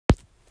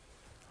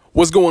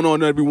What's going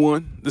on,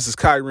 everyone? This is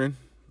Kyron,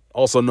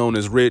 also known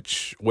as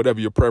Rich, whatever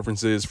your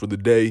preference is for the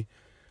day.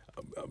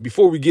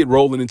 Before we get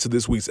rolling into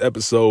this week's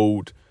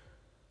episode,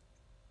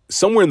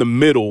 somewhere in the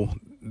middle,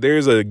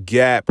 there's a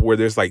gap where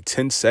there's like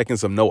 10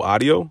 seconds of no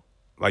audio.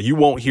 Like you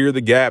won't hear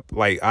the gap,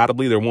 like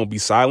audibly, there won't be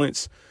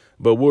silence.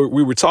 But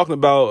we were talking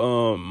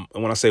about,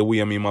 when I say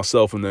we, I mean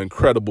myself and the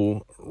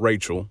incredible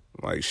Rachel.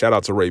 Like shout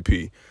out to Ray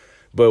P.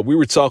 But we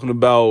were talking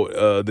about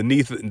the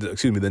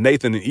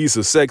Nathan and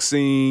Issa sex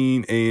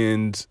scene,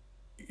 and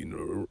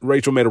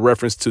Rachel made a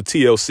reference to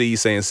TLC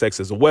saying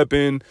sex is a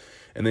weapon.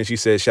 And then she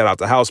said, shout out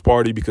to House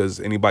Party, because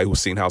anybody who's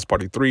seen House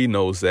Party 3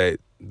 knows that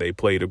they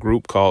played a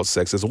group called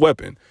Sex as a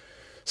Weapon.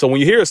 So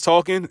when you hear us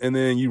talking and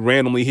then you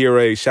randomly hear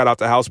a shout out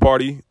to House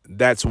Party,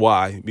 that's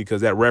why,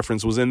 because that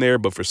reference was in there.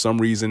 But for some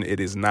reason, it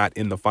is not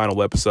in the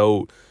final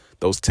episode.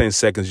 Those 10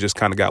 seconds just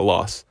kind of got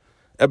lost.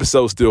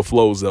 Episode still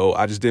flows, though.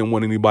 I just didn't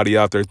want anybody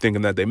out there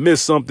thinking that they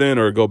missed something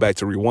or go back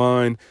to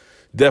rewind.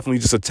 Definitely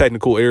just a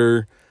technical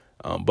error.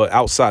 But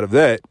outside of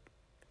that,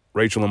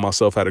 Rachel and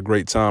myself had a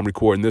great time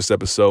recording this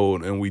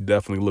episode, and we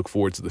definitely look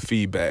forward to the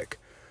feedback.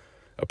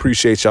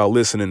 Appreciate y'all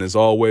listening as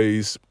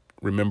always.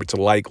 Remember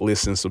to like,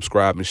 listen,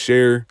 subscribe, and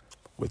share.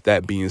 With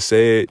that being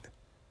said,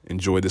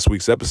 enjoy this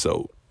week's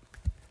episode.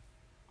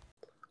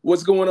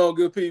 What's going on,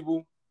 good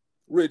people?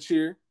 Rich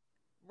here.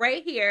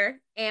 Ray here,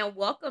 and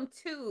welcome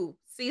to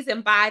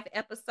Season 5,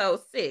 Episode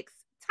 6.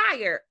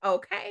 Tired,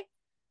 okay?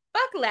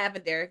 Fuck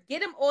Lavender.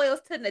 Get him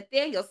oils to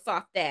Nathaniel's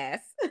soft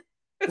ass.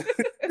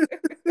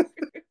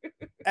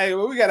 Hey,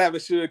 well, we got to have a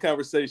Suge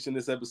conversation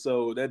this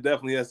episode. That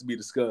definitely has to be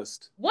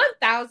discussed.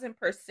 1000%.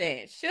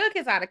 Suge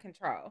is out of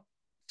control.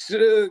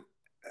 Suge,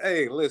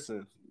 hey,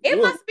 listen. It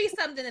must be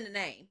something in the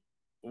name.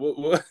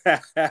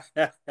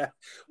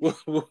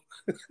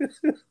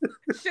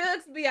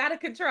 Suge's be out of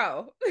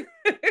control.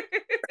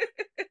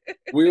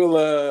 We'll,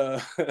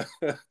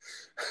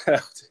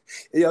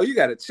 yo, you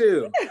got to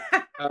chill.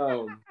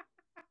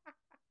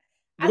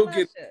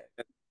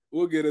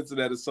 We'll get into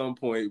that at some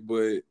point,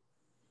 but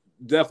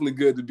definitely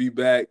good to be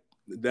back.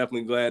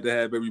 Definitely glad to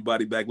have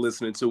everybody back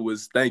listening to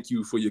us. Thank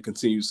you for your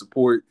continued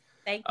support.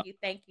 Thank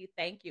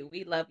you.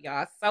 We love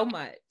y'all so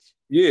much.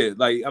 Yeah,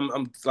 like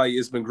I'm like,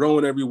 it's been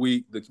growing every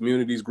week. The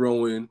community's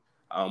growing.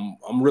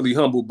 I'm really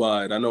humbled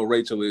by it. I know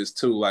Rachel is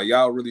too. Like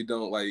y'all really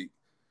don't like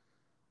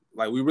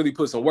we really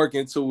put some work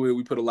into it.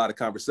 We put a lot of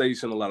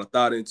conversation, a lot of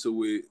thought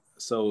into it.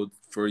 So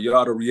for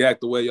y'all to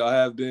react the way y'all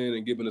have been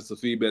and giving us the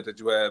feedback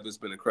that you have, it's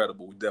been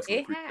incredible. We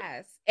definitely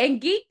has.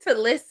 And Geek to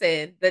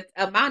listen, the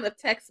amount of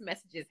text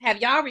messages. Have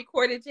y'all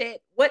recorded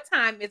yet? What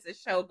time is the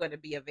show going to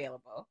be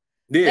available?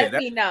 Yeah,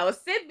 let me know.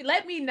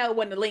 Let me know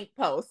when the link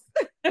posts.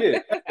 Yeah,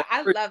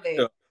 I love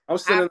it. I'm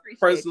sending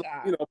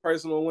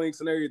personal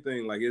links and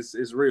everything. Like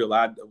it's real.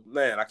 I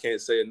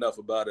can't say enough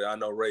about it. I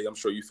know, Ray, I'm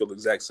sure you feel the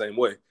exact same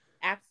way.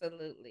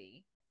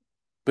 Absolutely.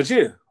 But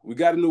yeah, we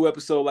got a new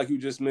episode, like you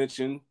just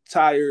mentioned.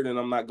 Tired, and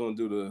I'm not going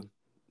to do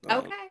the.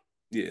 Okay.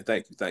 Yeah,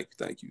 thank you.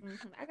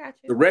 Mm-hmm, I got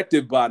you.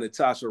 Directed by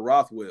Natasha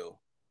Rothwell.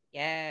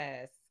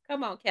 Yes.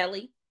 Come on,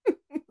 Kelly.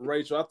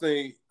 Rachel, I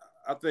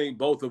think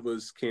both of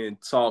us can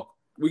talk.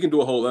 We can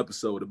do a whole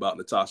episode about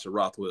Natasha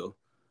Rothwell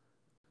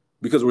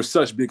because we're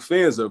such big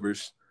fans of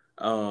hers.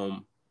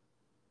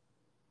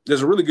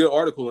 There's a really good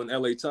article in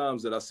LA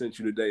Times that I sent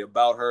you today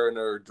about her and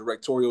her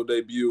directorial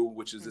debut,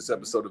 which is this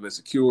episode of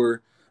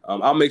Insecure.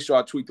 I'll make sure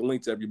I tweet the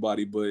link to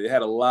everybody, but it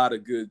had a lot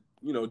of good,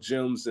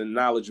 gems and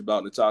knowledge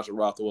about Natasha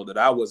Rothwell that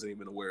I wasn't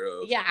even aware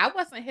of. Yeah, I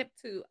wasn't hip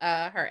to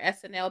her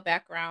SNL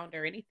background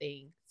or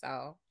anything.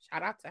 So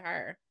shout out to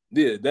her.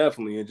 Yeah,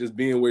 definitely. And just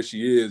being where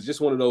she is,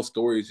 just one of those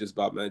stories just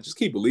about, man, just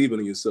keep believing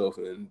in yourself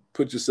and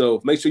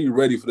make sure you're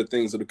ready for the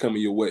things that are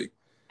coming your way.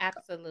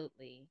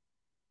 Absolutely.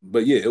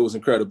 But yeah, it was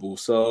incredible.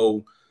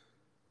 So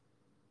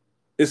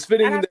it's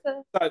fitting.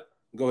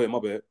 Go ahead, my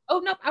bad. Oh,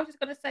 no, I was just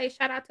going to say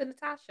shout out to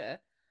Natasha.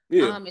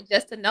 Yeah. And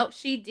just to note,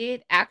 she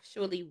did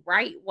actually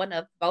write one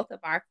of both of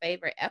our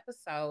favorite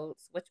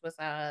episodes, which was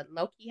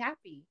Low-Key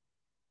Happy.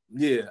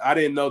 Yeah, I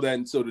didn't know that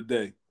until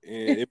today.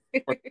 And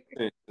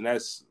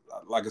that's,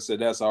 like I said,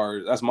 that's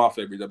my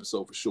favorite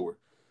episode for sure.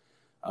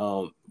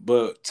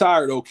 But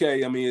Tired,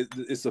 okay. I mean,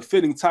 it's a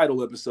fitting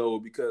title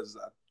episode because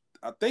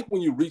I think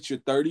when you reach your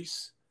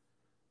 30s,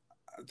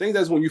 I think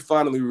that's when you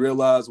finally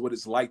realize what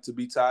it's like to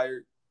be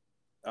tired.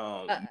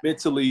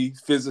 Mentally,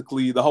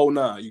 physically, the whole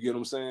nine. You get what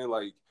I'm saying?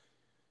 Like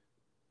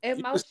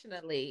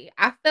emotionally,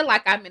 I feel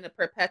like I'm in a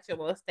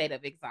perpetual state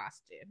of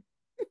exhaustion.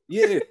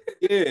 Yeah,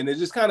 and it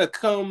just kind of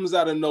comes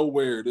out of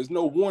nowhere. There's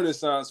no warning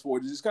signs for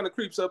it. It just kind of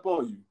creeps up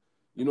on you.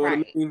 You know what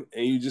I mean?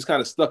 And you just kind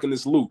of stuck in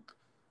this loop.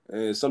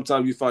 And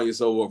sometimes you find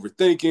yourself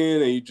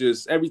overthinking, and you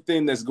just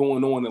everything that's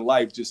going on in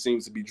life just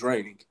seems to be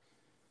draining.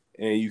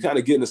 And you kind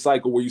of get in a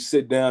cycle where you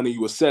sit down and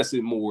you assess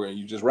it more, and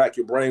you just rack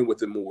your brain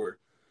with it more.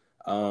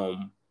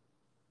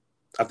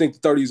 I think the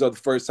 30s are the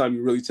first time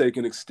you really take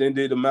an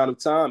extended amount of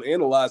time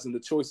analyzing the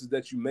choices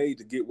that you made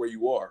to get where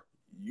you are.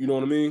 You know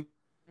what I mean?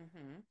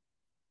 Mm-hmm.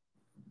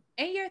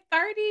 In your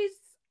 30s,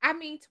 I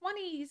mean,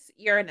 20s,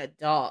 you're an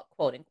adult,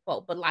 quote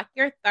unquote, but like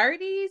your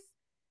 30s,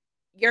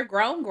 you're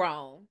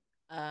grown.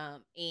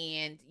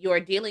 and you're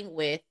dealing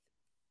with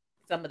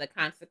some of the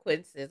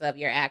consequences of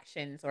your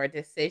actions or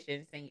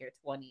decisions in your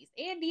 20s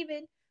and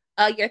even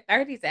your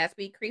 30s as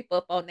we creep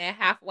up on that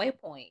halfway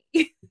point.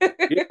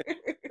 Yeah,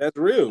 that's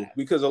real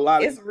because a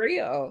lot of It's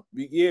real.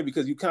 yeah,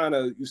 because you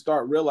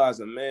start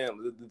realizing, man,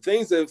 the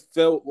things that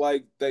felt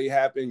like they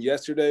happened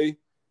yesterday,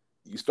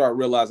 you start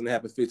realizing they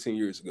happened 15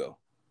 years ago.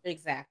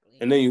 Exactly.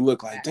 And then you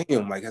look like, Exactly.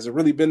 damn, like has it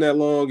really been that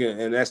long?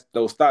 And that's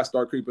those thoughts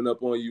start creeping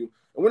up on you.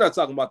 And we're not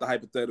talking about the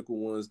hypothetical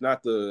ones,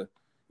 not the,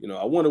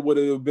 I wonder what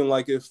it would have been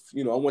like if,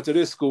 I went to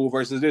this school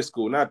versus this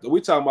school. Not we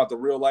talking about the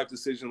real life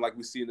decision like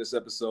we see in this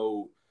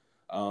episode,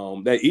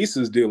 that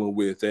Issa's dealing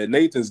with, that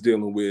Nathan's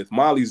dealing with,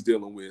 Molly's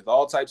dealing with,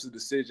 all types of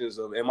decisions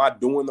of am I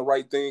doing the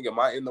right thing? Am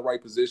I in the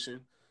right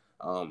position?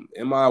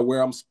 Am I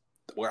where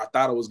I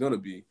thought I was gonna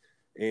be?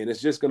 And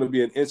it's just gonna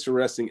be an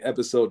interesting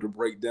episode to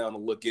break down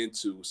and look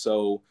into.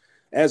 So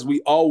as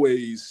we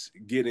always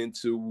get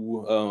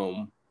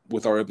into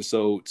with our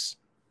episodes,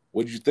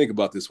 what did you think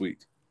about this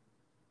week?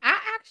 I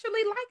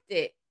actually liked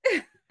it.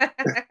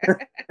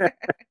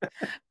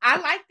 I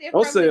liked it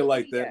Don't from say the it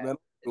like that, get-go. man.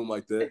 Don't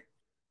like that.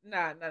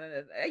 No, no,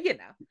 no,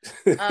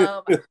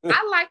 no.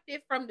 I liked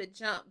it from the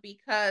jump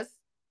because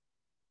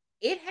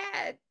it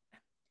had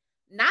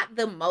not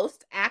the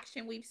most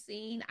action we've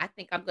seen. I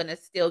think I'm gonna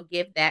still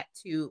give that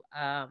to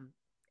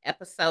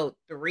episode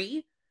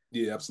 3,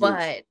 Yeah,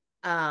 absolutely.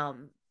 but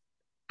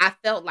I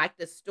felt like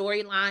the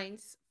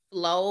storylines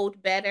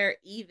flowed better,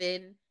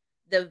 even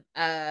the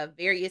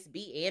various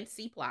B and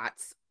C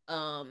plots.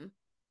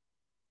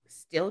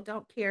 Still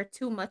don't care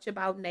too much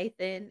about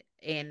Nathan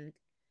and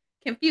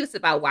confused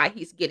about why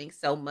he's getting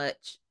so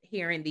much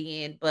here in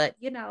the end, but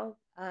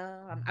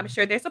I'm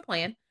sure there's a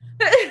plan.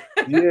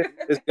 Yeah,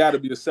 it's got to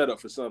be a setup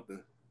for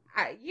something.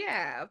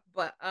 Yeah,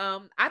 but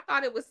I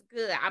thought it was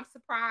good. I'm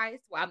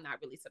surprised. Well, I'm not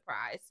really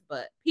surprised,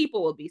 but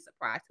people will be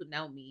surprised who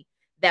know me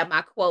that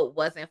my quote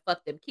wasn't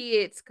 "fuck them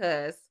kids"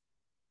 because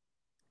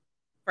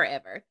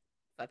forever,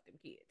 fuck them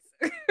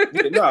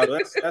Yeah, no,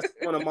 kids. that's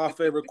one of my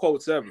favorite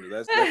quotes ever.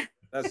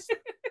 That's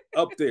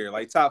up there,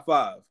 like top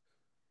five.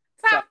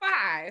 Top Top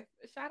 5.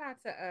 Shout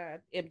out to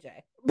MJ.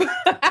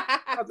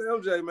 out to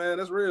MJ, man.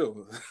 That's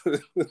real.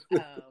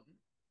 um,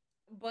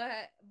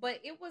 but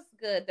it was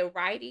good. The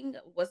writing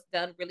was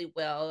done really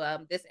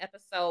well. This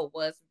episode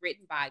was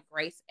written by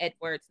Grace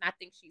Edwards, and I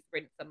think she's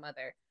written some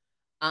other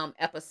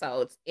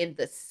episodes in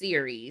the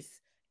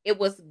series. It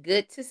was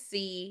good to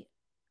see.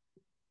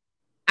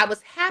 I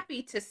was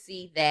happy to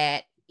see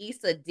that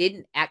Issa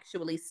didn't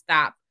actually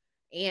stop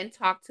and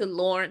talk to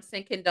Lawrence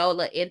and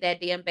Condola in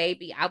that damn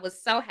baby. I was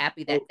so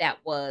happy that that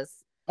was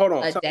Hold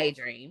on. a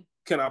daydream.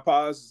 Can I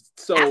pause?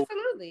 So,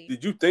 Absolutely.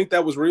 did you think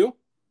that was real?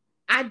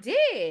 I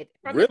did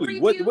from the Really?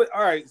 preview. What?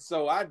 All right.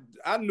 So I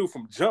knew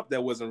from jump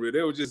that wasn't real.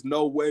 There was just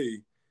no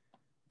way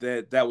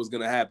that was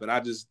gonna happen.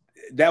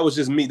 That was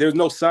just me. There's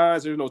no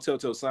signs. There's no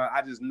telltale sign.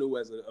 I just knew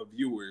as a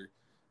viewer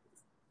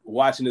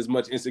watching as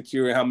much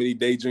Insecure and how many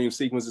daydream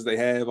sequences they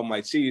have. I'm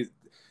like,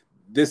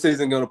 this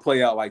isn't gonna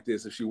play out like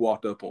this if she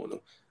walked up on them.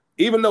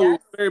 Even though it was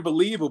very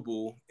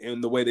believable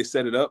in the way they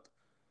set it up.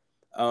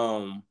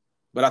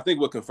 But I think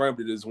what confirmed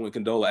it is when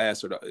Condola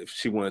asked her if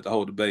she wanted to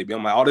hold the baby.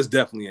 I'm like, oh, this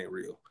definitely ain't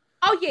real.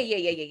 Oh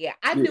yeah.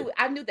 I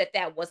knew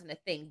that wasn't a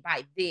thing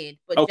by then,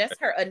 but Okay. just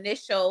her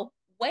initial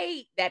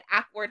wait, that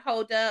awkward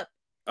hold up,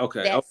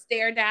 Okay. that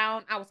stare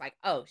down, I was like,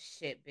 oh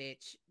shit,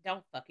 bitch,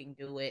 don't fucking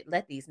do it.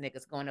 Let these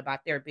niggas go on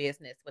about their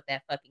business with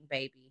that fucking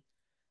baby.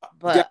 Yeah,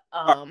 But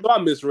so I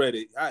misread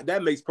it.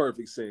 That makes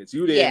perfect sense.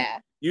 You didn't. yeah,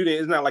 You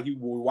didn't. It's not like you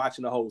were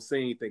watching the whole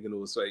scene thinking it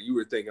was fake. You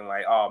were thinking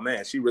like, oh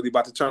man, she really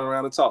about to turn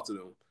around and talk to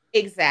them.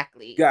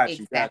 exactly, Got you. Got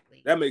you.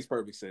 exactly. That makes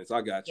perfect sense.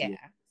 I got Yeah. you.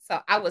 So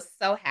I was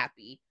so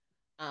happy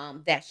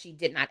that she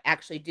did not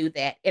actually do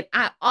that. And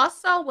I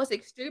also was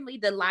extremely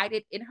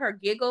delighted in her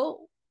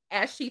giggle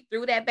as she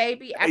threw that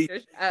baby Hey,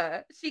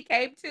 after she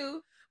came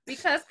to,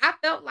 because I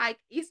felt like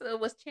Issa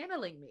was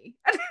channeling me.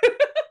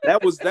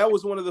 that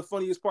was one of the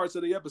funniest parts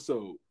of the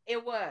episode.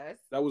 It was.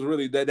 That was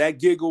really that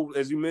giggle,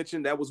 as you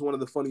mentioned, that was one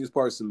of the funniest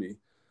parts to me.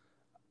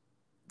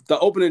 The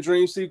opening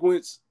dream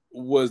sequence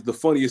was the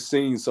funniest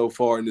scene so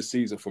far in the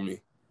season for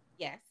me.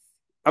 Yes.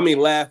 I mean,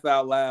 laugh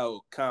out loud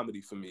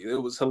comedy for me.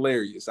 It was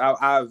hilarious.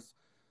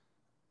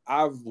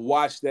 I've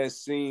watched that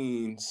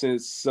scene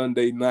since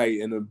Sunday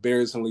night an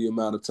embarrassingly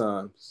amount of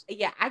times.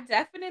 Yeah, I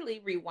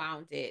definitely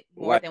rewound it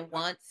more Like than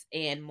once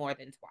and more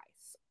than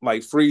twice.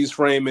 like freeze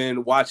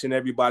framing, watching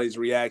everybody's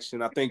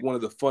reaction. I think one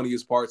of the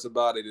funniest parts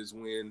about it is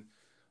when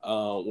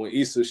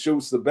Issa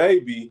shoots the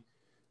baby,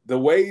 the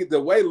way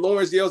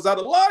Lawrence yells out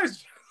Elijah.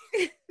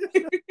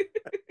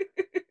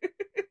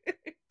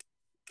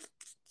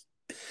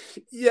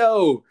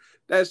 Yo,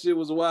 that shit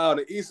was wild.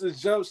 And Issa's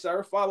jump shot,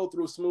 her follow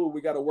through smooth.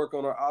 We got to work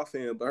on her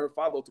offhand, but her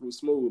follow through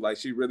smooth. Like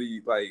she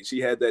really, like she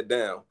had that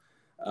down.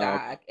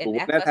 Dog. But And when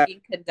that that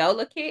happened, fucking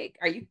Condola kick.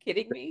 Are you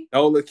kidding me?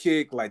 Nola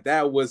kick, like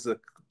that was a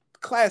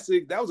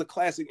classic. That was a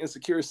classic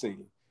Insecure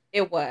scene.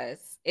 It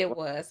was. It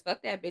was.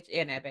 Fuck that bitch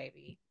and that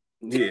baby.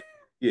 Yeah.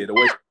 Yeah, the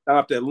way she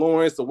stopped at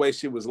Lawrence, the way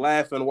she was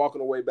laughing,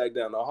 walking her way back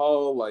down the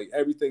hall, like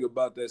everything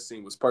about that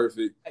scene was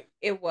perfect.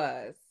 It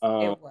was.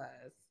 Um, It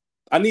was.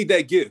 I need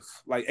that gift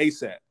like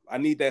ASAP. I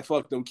need that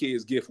fuck them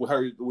kids gift with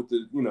her with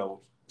the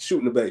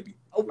shooting the baby.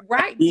 I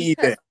Right, need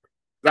because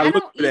that. I I look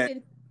don't for that.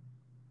 even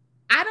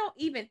I don't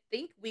even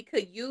think we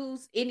could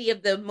use any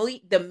of the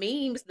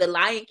memes, the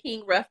Lion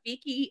King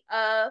Rafiki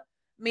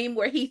meme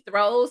where he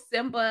throws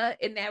Simba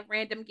in that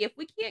random gift.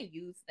 We can't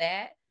use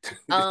that.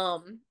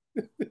 Um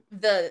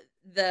the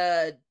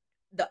the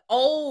the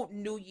old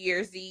New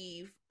Year's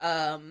Eve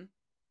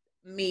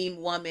meme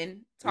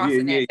woman Yeah,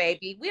 tossing yeah, that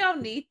baby. We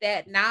don't need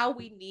that. Now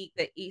we need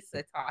the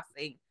Issa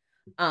tossing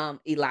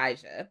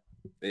Elijah.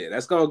 yeah.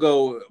 That's gonna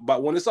go.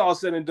 But when it's all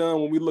said and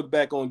done, when we look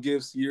back on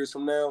gifts years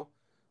from now,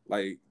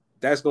 like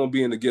that's gonna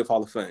be in the gift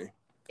Hall of Fame.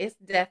 It's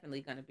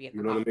definitely gonna be in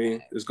You the know Hall what I of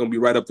mean? It's gonna be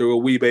right up there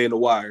with Weebay and The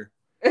Wire.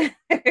 Fame.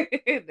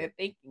 The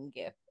thinking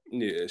gift.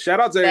 Yeah. Shout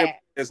out to everybody That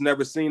that's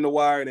never seen The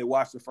Wire and they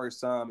watched the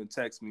first time and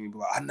text me and be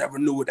like, I never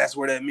knew it. That's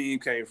where that meme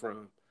came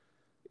from.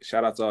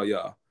 Shout out to all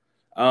y'all.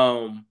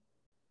 Um,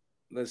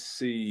 let's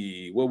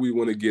see what we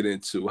want to get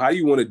into. How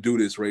you want to do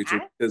this, Rachel?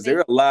 I Because there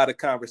think are a lot of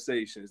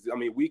conversations. I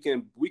mean, we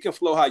can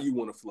flow how you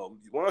want to flow.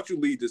 Why don't you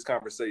lead this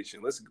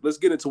conversation? Let's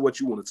get into what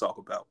you want to talk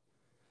about.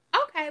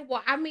 okay,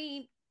 well, I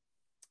mean,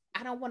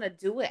 I don't want to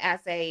do it as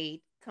a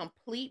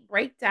complete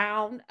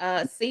breakdown,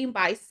 scene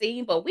by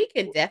scene, but we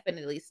can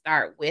definitely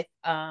start with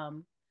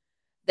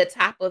the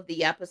top of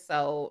the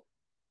episode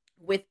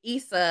with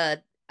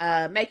Issa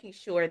making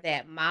sure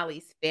that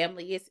Molly's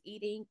family is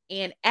eating.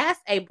 And as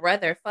a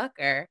brother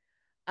fucker,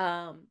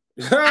 um,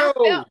 I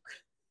Oh, felt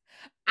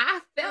I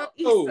felt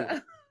oh,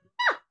 Issa.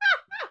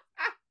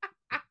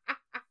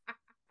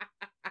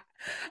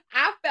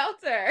 I felt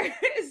her.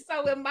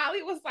 So when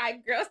Molly was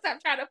like, "Girl,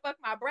 stop trying to fuck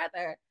my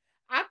brother,"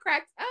 I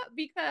cracked up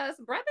because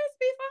brothers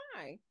be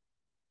fine.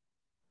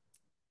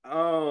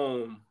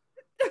 um,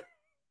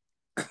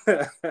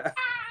 that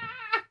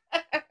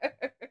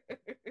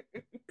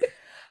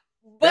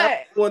was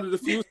But one of the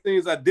few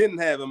things I didn't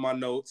have in my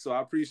notes, so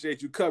I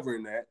appreciate you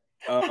covering that.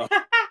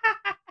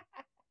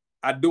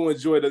 I do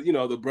enjoy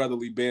the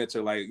brotherly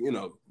banter. Like,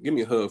 give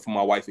me a hug for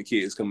my wife and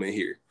kids coming in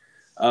here.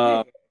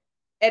 Uh, period.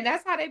 And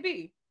that's how they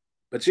be.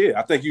 but yeah,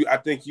 I think you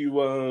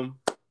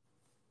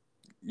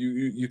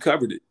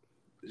covered it.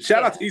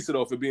 Shout out Yeah, to Issa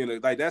though for being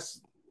like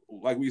that's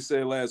like we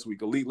said last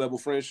week, elite level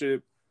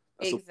friendship.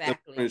 That's a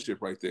exactly. friendship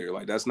right there.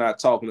 Like that's not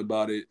talking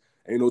about it.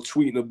 Ain't no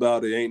tweeting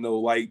about it. Ain't no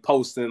like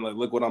posting like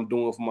look what I'm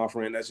doing for my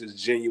friend. That's just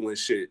genuine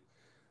shit.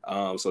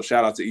 So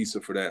shout out to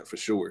Issa for that for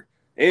sure.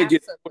 And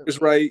get this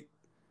Absolutely. right.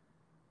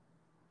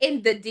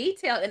 In the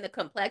detail and the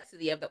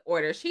complexity of the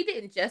order, she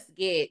didn't just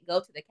go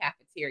to the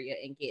cafeteria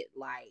and get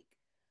like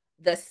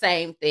the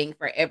same thing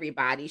for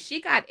everybody.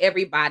 She got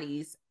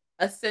everybody's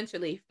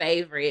essentially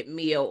favorite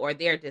meal or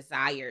their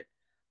desired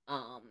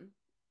um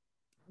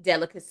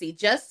delicacy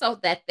just so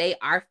that they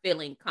are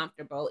feeling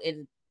comfortable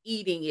and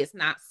eating is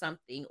not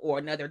something or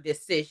another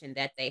decision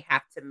that they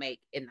have to make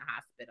in the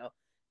hospital.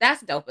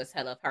 That's dope as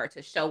hell of her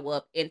to show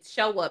up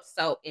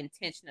so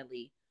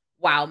intentionally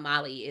while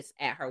Molly is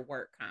at her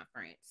work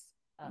conference.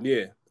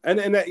 Yeah. And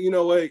that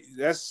what,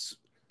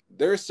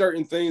 there's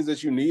certain things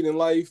that you need in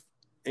life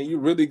and you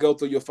really go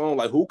through your phone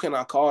like who can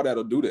I call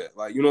that'll do that?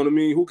 Like, you know what I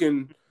mean? Who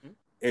can Mhm.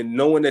 and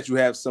knowing that you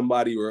have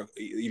somebody or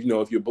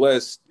if you're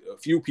blessed, a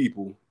few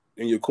people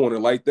in your corner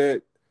like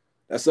that,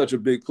 that's such a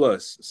big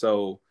plus.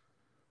 So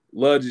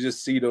love to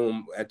just see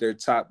them at their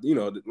top,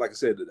 like I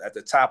said, at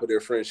the top of their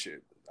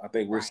friendship. I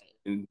think we're Right.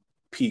 seeing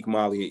peak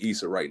Molly and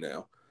Issa right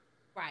now.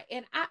 Right.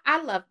 And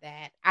I love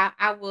that.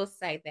 I will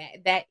say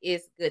that that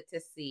is good to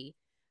see.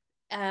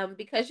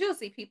 Because you'll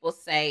see people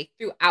say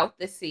throughout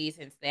the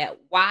seasons that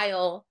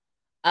while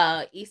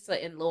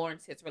Issa and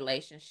Lawrence's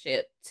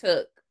relationship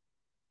took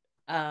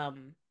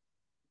um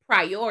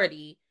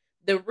priority,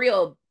 the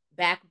real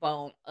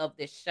backbone of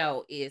the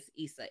show is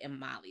Issa and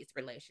Molly's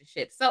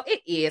relationship. So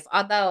it is,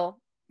 although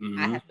I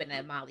Mm-hmm. have been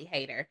a Molly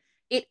hater,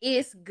 it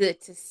is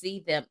good to see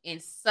them in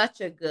such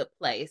a good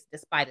place,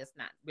 despite us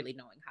not really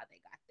knowing how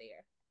they got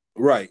there.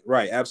 Right,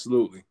 right,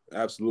 absolutely,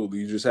 absolutely.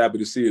 You're just happy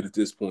to see it at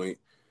this point.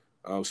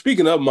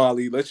 Speaking of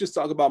Molly, let's just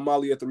talk about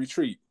Molly at the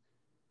retreat,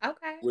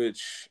 Okay.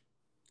 which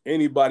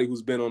anybody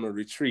who's been on a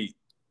retreat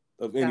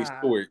of any God.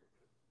 sort,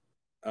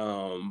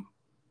 um,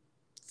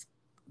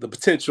 the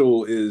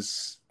potential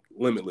is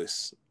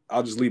limitless.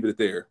 I'll just leave it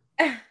there.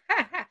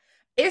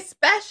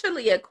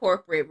 Especially a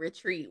corporate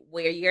retreat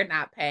where you're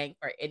not paying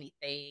for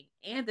anything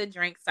and the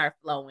drinks are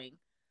flowing.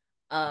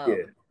 Yeah,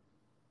 Um,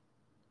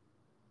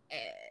 eh,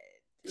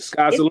 the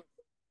sky's the it's limit.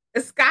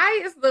 the sky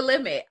is the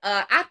limit.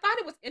 I thought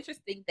it was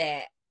interesting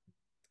that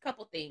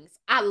couple things.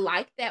 I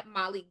like that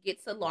Molly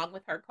gets along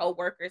with her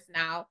coworkers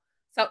now.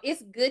 So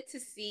it's good to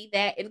see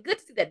that and good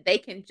to see that they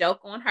can joke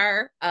on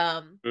her.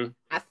 Mm.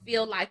 I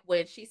feel like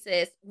when she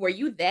says, "Were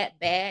you that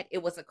bad?" It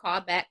was a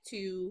callback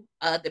to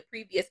the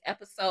previous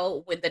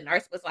episode when the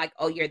nurse was like,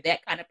 "Oh, you're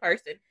that kind of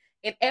person."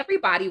 And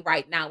everybody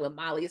right now in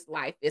Molly's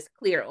life is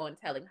clear on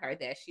telling her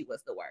that she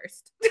was the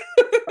worst.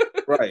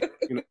 Right.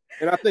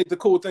 And I think the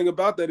cool thing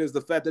about that is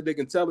the fact that they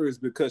can tell her is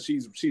because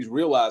she's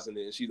realizing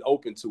it and she's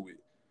open to it.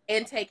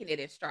 And taking it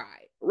in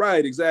stride.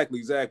 Right, exactly.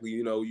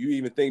 You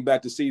even think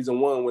back to season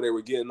 1 when they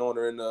were getting on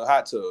her in the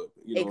hot tub.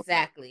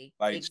 Exactly.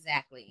 Like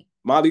Exactly.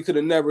 Molly could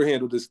have never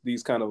handled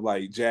these kind of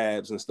like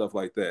jabs and stuff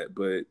like that,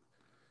 but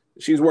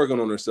she's working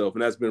on herself,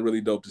 and that's been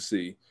really dope to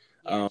see.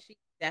 Yeah, she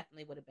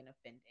definitely would have been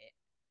offended.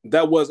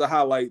 That was a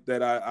highlight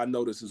that I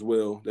noticed as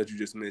well that you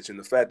just mentioned,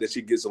 the fact that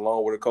she gets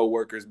along with her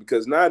coworkers,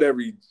 because not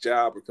every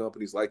job or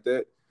company is like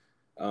that,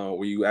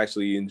 where you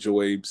actually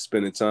enjoy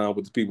spending time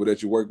with the people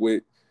that you work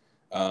with.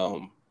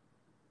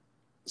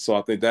 So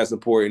I think that's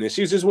important, and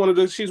she's one of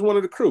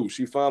the crew.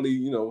 She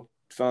finally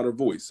found her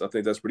voice. I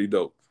think that's pretty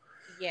dope.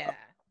 Yeah.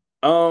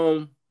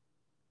 Um,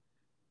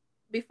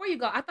 Before you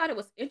go, I thought it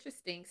was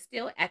interesting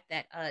still at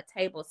that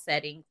table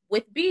setting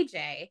with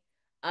BJ.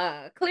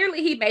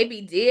 Clearly he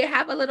maybe did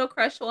have a little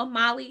crush on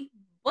Molly,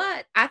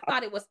 but I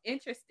thought it was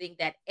interesting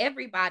that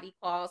everybody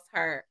calls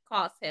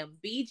him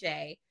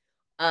BJ.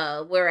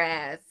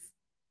 Whereas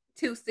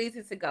 2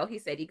 seasons ago he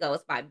said he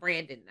goes by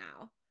Brandon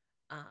now.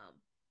 Um,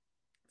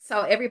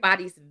 so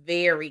everybody's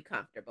very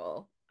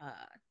comfortable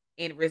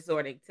in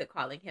resorting to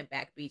calling him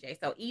back BJ.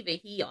 So even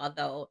he,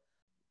 although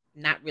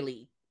not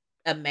really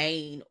a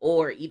main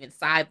or even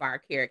sidebar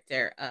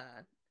character,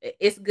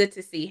 it's good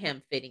to see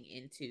him fitting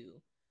into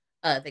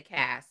the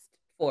cast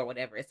for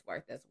whatever it's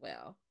worth as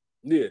well.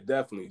 Yeah,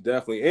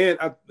 definitely.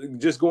 And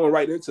just going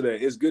right into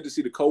that, it's good to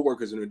see the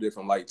coworkers in a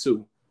different light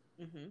too.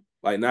 Mm-hmm.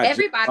 Like not just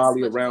Everybody's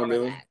Molly much more around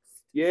them. relaxed.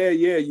 Yeah.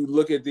 You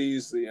look at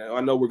these.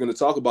 I know we're going to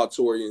talk about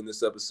Tori in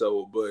this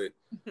episode, but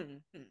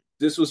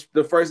this was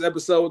the first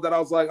episode that I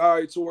was like, all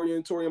right,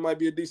 Torian might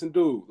be a decent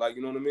dude. Like,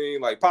 you know what I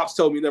mean? Like, Pops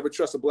told me never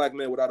trust a black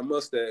man without a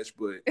mustache,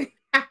 but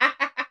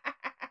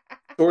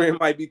Torian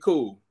might be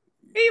cool.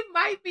 He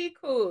might be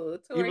cool.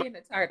 Torian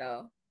the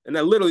Turtle. And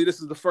that literally,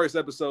 this is the first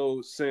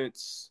episode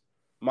since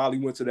Molly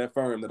went to that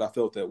firm that I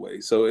felt that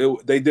way. So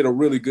they did a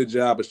really good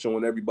job of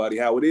showing everybody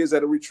how it is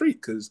at a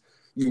retreat, because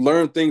you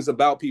learn things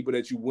about people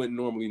that you wouldn't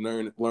normally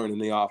learn in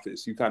the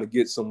office. You kind of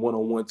get some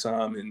one-on-one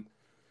time, and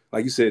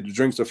like you said, the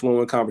drinks are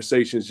flowing,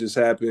 conversations just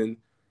happen.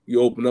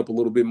 You open up a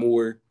little bit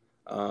more.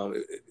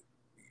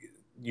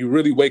 You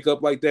really wake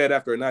up like that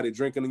after a night of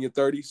drinking in your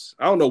 30s.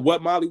 I don't know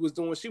what Molly was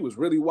doing. She was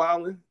really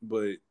wilding,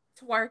 but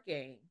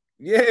twerking.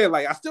 Yeah,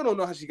 like I still don't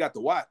know how she got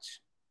the watch.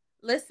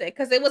 Listen,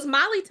 because it was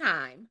Molly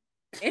time.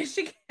 And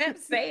she kept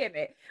saying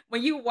it.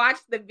 When you watch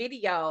the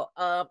video,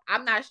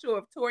 I'm not sure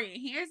if Torian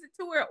hands it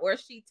to her or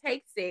she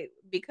takes it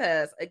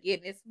because, again,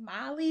 it's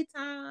Molly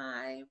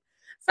time.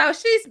 So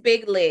she's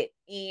big lit.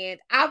 And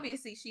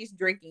obviously she's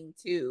drinking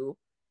to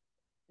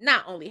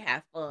not only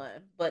have fun,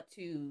 but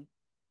to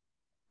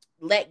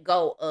let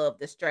go of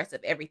the stress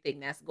of everything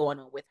that's going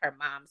on with her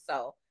mom.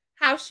 So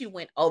how she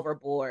went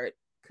overboard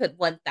could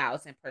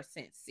 1000%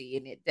 see,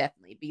 and it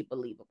definitely be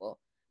believable.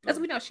 Because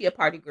we know she a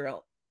party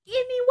girl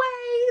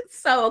anyway.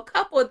 So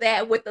couple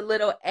that with a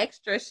little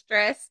extra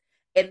stress,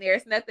 and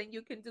there's nothing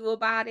you can do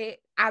about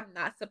it. I'm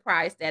not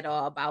surprised at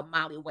all about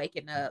Molly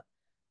waking up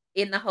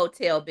in the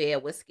hotel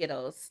bed with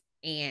Skittles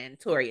and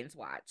Torian's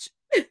watch.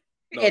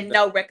 And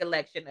no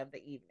recollection of the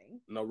evening.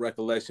 No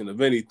recollection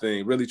of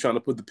anything. Really trying to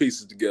put the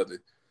pieces together.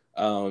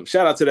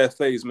 Shout out to that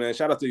face, man.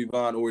 Shout out to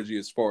Yvonne Orji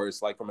as far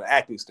as like from an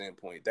acting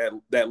standpoint.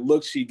 That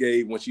look she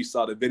gave when she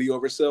saw the video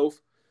of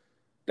herself.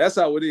 That's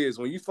how it is.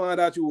 When you find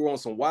out you were on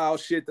some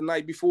wild shit the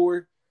night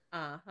before,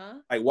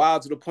 like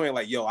wild to the point,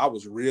 like, yo, I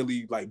was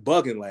really like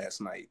bugging last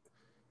night.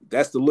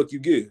 That's the look you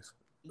give.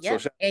 Yeah.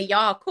 So, and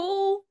y'all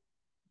cool,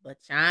 but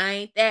y'all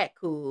ain't that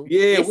cool.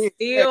 Yeah, it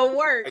still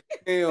work.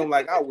 Like, damn,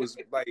 like I was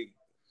like,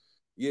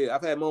 yeah,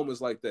 I've had moments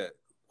like that.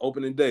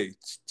 Opening day,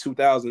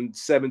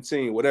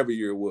 2017, whatever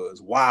year it was,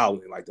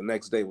 wilding. Like the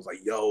next day was like,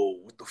 yo,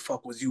 what the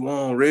fuck was you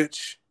on,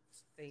 Rich?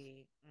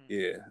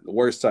 Yeah, the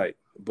worst type.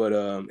 But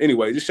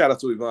anyway, just shout out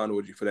to Yvonne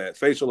Orji for that.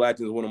 Facial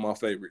acting is one of my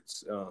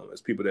favorites.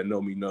 As people that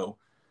know me know.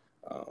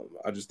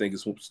 I just think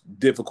it's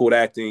difficult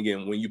acting,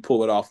 and when you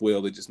pull it off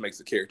well, it just makes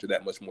the character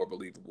that much more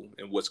believable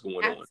in what's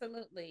going on.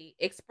 Absolutely.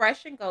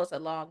 Expression goes a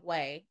long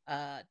way,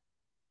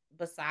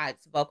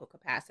 besides vocal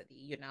capacity,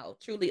 you know,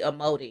 truly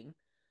emoting.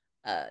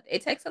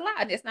 It takes a lot,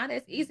 and it's not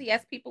as easy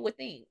as people would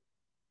think.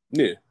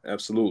 Yeah,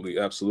 absolutely.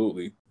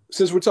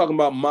 Since we're talking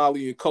about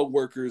Molly and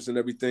co-workers and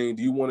everything,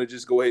 do you want to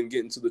just go ahead and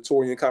get into the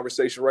Torian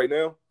conversation right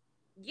now?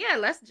 Yeah,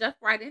 let's jump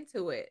right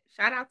into it.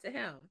 Shout out to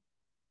him.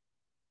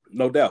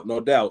 No doubt.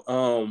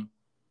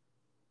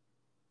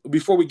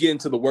 Before we get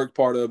into the work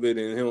part of it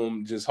and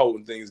him just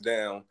holding things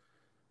down,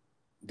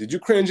 did you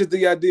cringe at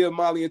the idea of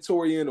Molly and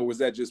Torian, or was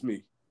that just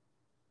me?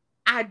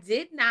 I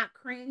did not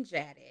cringe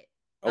at it.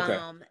 Okay.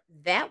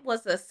 That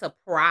was a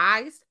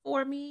surprise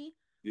for me,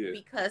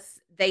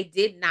 because they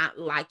did not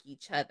like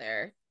each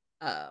other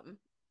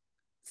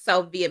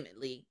so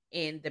vehemently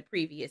in the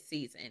previous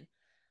season.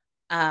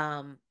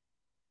 I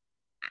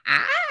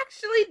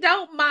actually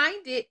don't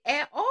mind it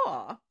at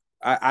all.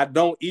 I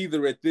don't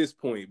either at this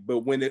point, but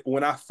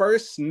when I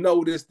first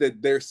noticed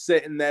that they're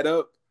setting that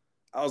up,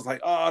 I was like,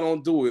 oh,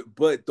 don't do it.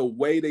 But the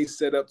way they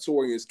set up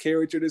Torian's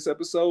character this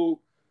episode,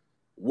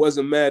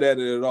 wasn't mad at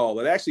it at all.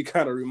 It actually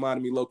kind of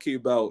reminded me low key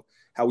about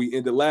how we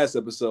ended last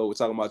episode. We're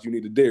talking about You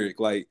Need a Derek.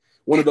 Like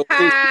one of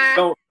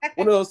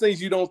those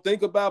things you don't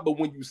think about, but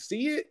when you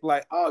see it,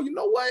 like, oh, you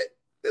know what?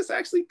 This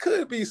actually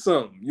could be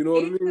something. You know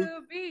what I It mean?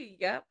 could be.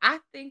 Yep. I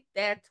think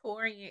that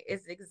Torian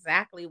is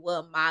exactly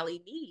what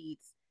Molly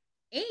needs.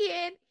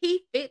 And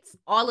he fits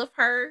all of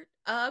her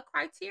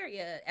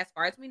criteria. As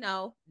far as we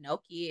know, no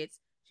kids.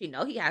 She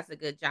know he has a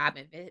good job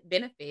and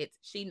benefits.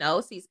 She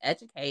knows he's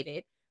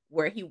educated,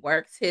 where he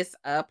works, his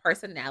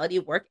personality,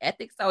 work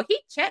ethic. So he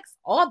checks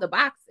all the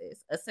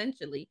boxes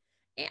essentially.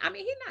 And I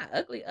mean, he's not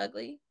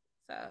ugly.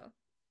 So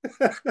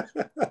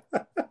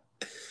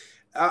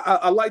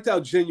I liked how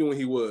genuine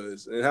he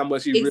was and how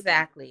much he really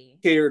exactly.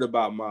 cared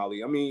about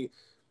Molly. I mean,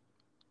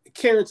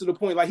 caring to the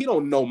point like he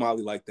don't know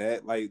Molly like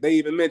that. Like they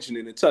even mentioned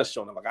it and touched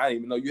on it. Like I didn't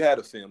even know you had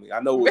a family. I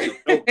know it was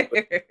a joke,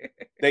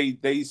 but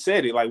they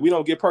said it. Like we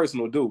don't get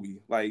personal, do we?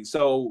 Like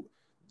so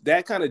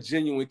that kind of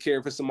genuine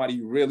care for somebody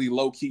you really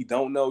low key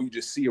don't know, you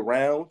just see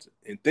around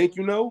and think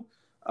you know.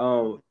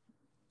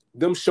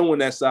 Them showing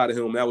that side of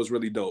him, that was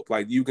really dope.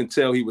 Like you can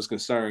tell he was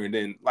concerned,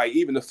 and like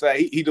even the fact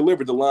he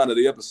delivered the line of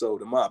the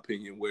episode, in my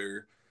opinion,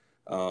 where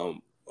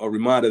a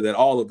reminder that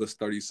all of us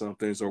 30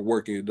 somethings or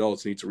working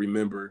adults need to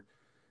remember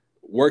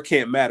work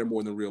can't matter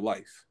more than real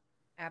life.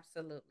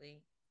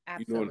 Absolutely.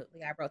 You know,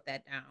 Absolutely. I wrote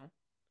that down.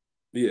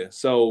 yeah.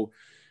 So,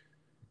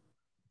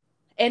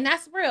 And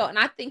that's real. And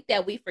I think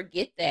that we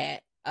forget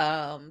that,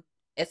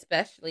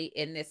 especially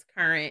in this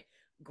current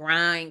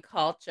grind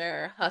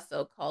culture,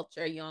 hustle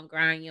culture. You don't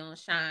grind, you don't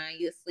shine,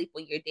 you sleep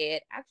when you're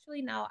dead.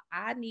 Actually, no,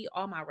 I need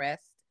all my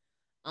rest.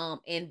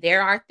 And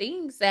there are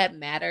things that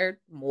matter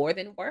more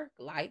than work,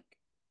 like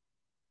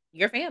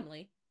your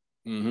family.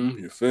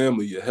 your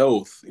family, your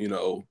health, you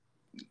know,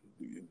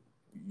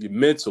 your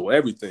mental,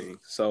 everything.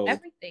 So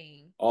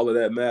Everything. all of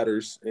that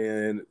matters.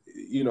 And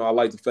you know, I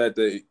like the fact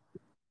that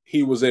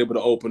he was able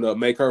to open up,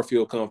 make her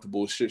feel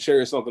comfortable,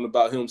 share something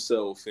about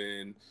himself,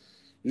 and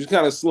just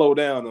kind of slow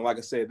down. And like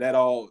I said, that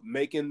all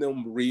making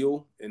them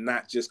real and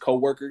not just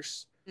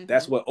coworkers.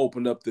 That's Mm-hmm. what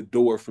opened up the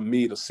door for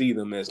me to see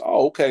them as,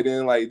 oh, okay,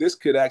 then like this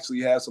could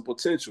actually have some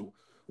potential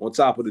on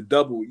top of the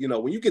double. You know,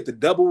 when you get the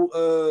double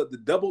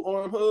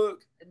arm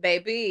hug,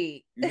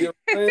 Baby. you get what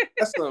I'm saying?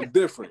 That's something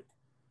different.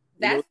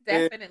 You know what That's I'm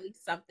saying? definitely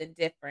something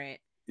different.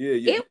 Yeah,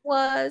 yeah. It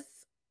was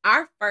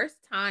our first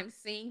time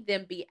seeing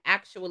them be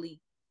actually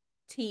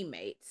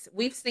teammates.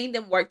 We've seen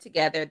them work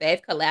together.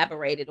 They've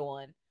collaborated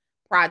on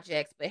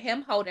projects, but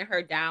him holding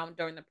her down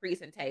during the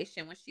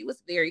presentation when she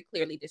was very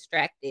clearly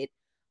distracted,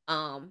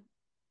 um,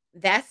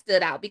 that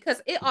stood out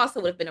because it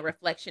also would have been a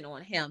reflection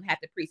on him had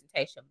the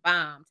presentation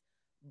bombed.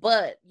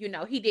 But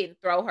he didn't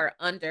throw her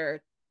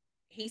under.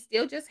 He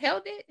still just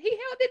held it. He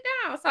held it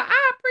down. So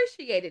I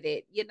appreciated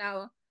it. And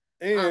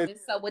And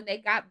so when they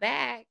got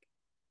back,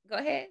 go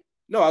ahead.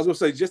 no, I was gonna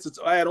say just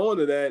to add on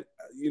to that,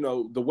 you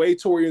know, the way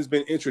Torian's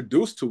been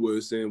introduced to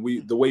us and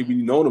the way Mhm.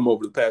 we've known him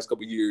over the past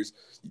couple of years,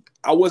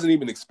 I wasn't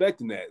even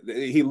expecting that.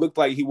 He looked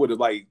like he would have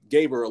like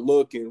gave her a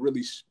look and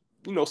really,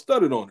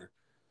 stuttered on her.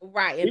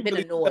 Right, He and been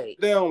really shut annoyed.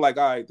 it down like,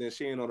 all right, then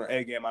she ain't on her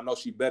A game. I know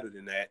she better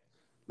than that.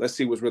 Let's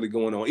see what's really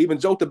going on. Even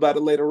joked about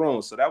it later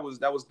on, so that was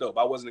dope.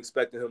 I wasn't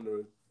expecting him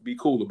to be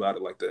cool about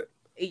it like that.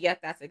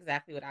 Yep, that's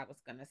exactly what I was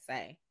gonna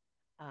say.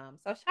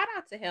 So shout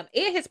out to him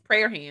and his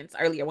prayer hands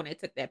earlier when they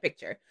took that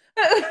picture.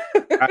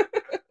 I,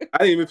 I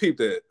didn't even peep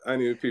that. I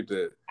didn't even peep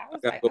that. I I was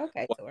got like, to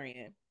okay, go.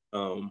 Torian.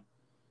 Um,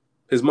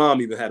 his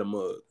mom even had a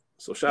mug.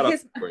 So shout out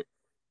His to Torian.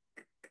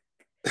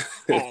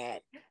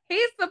 dad.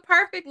 He's the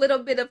perfect little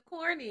bit of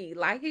corny.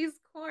 Like he's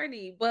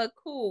corny but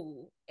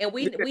cool. And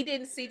we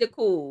didn't see the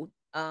cool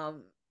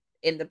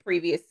in the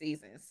previous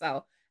season.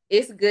 So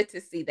it's good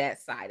to see that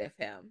side of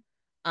him.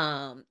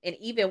 And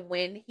even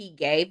when he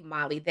gave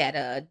Molly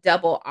that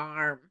double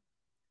arm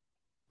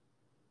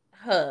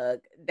hug,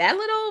 that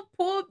little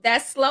pull,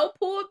 that slow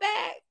pull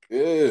back.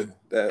 Yeah,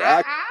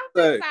 that I'm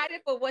say.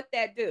 excited for what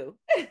that do.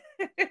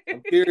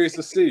 I'm curious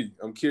to see.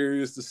 I'm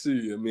curious to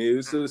see. I mean,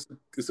 it's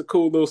a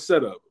cool little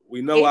setup.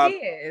 We know It I've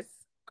is.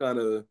 kind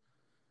of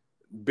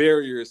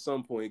barrier at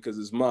some point because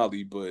it's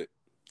Molly, but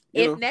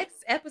you If know,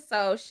 next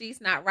episode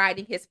she's not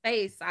riding his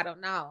face, I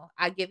don't know.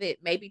 I give it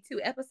maybe 2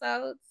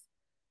 episodes.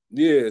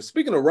 yeah.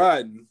 Speaking of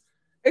riding,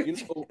 you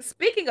know,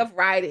 Speaking of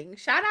riding,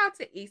 shout out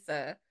to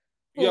Issa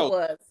who yo,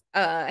 was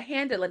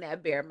handling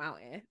that Bear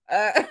Mountain.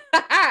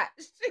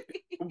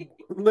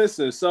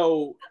 listen.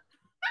 So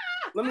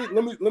let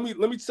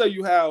me tell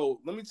you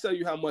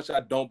how much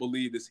I don't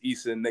believe this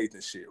Issa and Nathan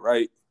shit.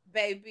 Right?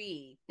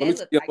 Baby, Let they me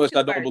tell look you how like much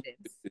I two don't believe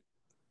virgins. it.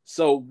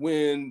 So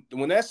when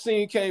that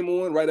scene came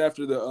on right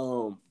after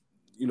the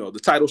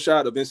title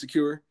shot of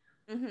Insecure,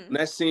 Hmm. when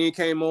that scene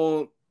came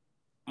on,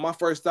 my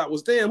first thought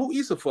was, damn, who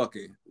Issa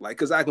fucking? Like,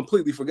 cause I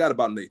completely forgot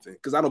about Nathan,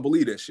 cause I don't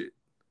believe that shit.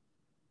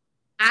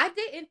 I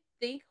didn't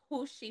think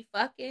who she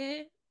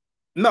fucking.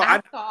 No, I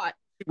I thought,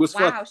 was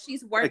fucking. wow,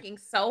 she's Like, working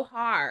so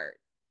hard.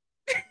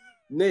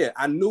 yeah,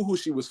 I knew who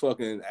she was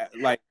fucking.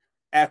 Like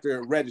after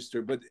it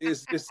registered, but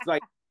it's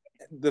like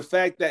the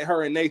fact that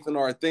her and Nathan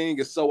are a thing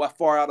is so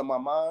far out of my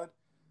mind.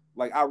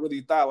 Like I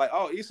really thought, like,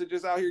 oh, Issa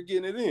just out here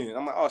getting it in.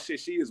 I'm like, oh shit,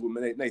 she is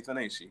with Nathan,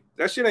 ain't she?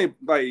 That shit ain't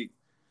like.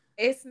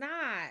 It's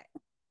not.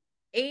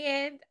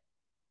 And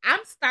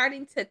I'm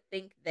starting to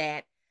think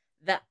that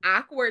the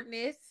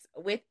awkwardness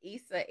with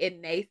Issa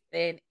and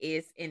Nathan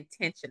is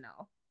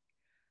intentional.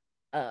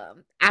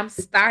 I'm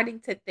starting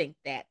to think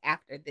that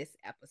after this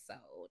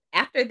episode,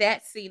 after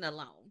that scene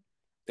alone.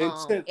 And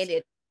Intense.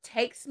 it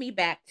takes me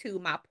back to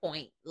my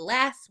point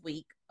last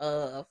week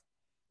of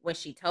when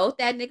she told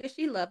that nigga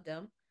she loved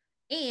him,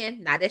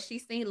 and now that she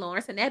seen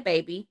Lawrence and that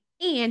baby,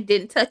 and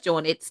didn't touch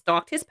on it,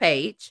 stalked his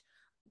page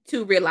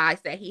to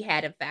realize that he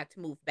had in fact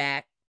moved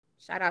back.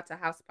 Shout out to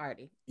House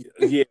Party.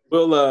 Yeah,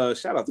 well,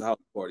 shout out to House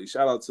Party.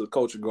 Shout out to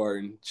Culture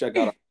Garden. Check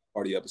out our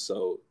party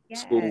episode.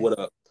 School, Yes. what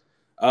up?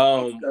 Hey,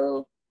 Um,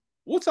 school.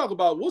 we'll talk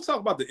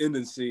about the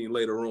ending scene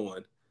later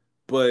on,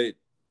 but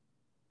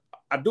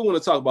I do want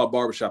to talk about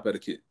barbershop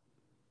etiquette.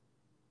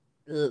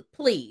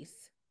 Please.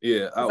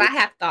 Yeah, Because I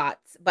have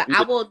thoughts, but yeah.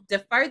 I will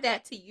defer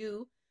that to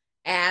you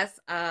as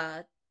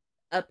a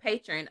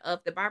patron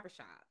of the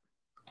barbershop.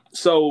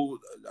 So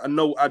I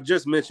know I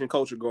just mentioned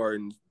Culture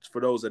Garden. For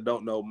those that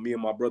don't know, me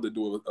and my brother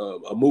do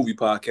a movie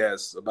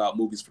podcast about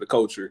movies for the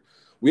culture.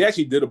 We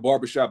actually did a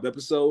barbershop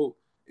episode,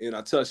 and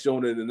I touched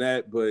on it in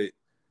that. But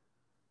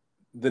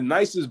the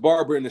nicest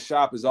barber in the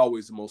shop is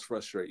always the most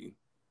frustrating.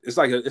 It's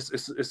like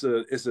it's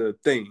a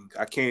thing.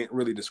 I can't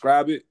really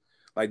describe it.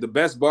 Like the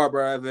best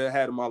barber I ever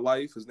had in my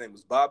life, his name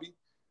was Bobby.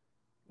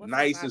 What's up,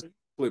 Nicest Bobby?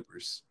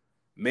 flippers.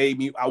 Made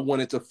me I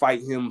wanted to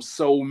fight him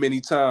so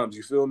many times,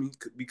 you feel me?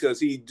 Because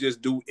he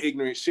just do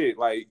ignorant shit,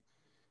 like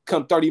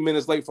come 30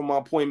 minutes late from my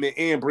appointment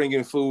and bring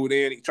in food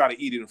and he try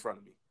to eat it in front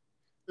of me.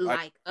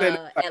 Like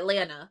Like,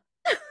 Atlanta.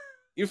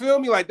 you feel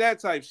me? Like that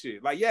type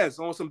shit. Like, yes,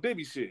 on some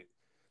baby shit.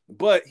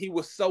 But he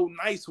was so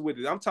nice with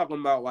it. I'm talking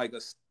about like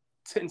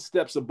 10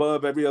 steps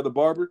above every other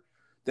barber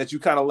that you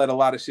kind of let a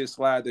lot of shit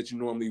slide that you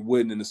normally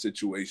wouldn't in a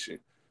situation.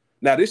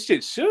 Now, this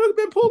shit should have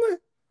been pulling.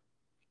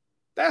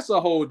 That's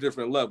a whole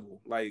different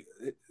level. Like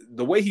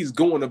the way he's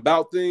going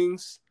about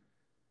things.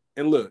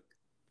 And look,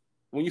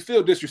 when you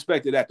feel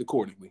disrespected, act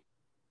accordingly.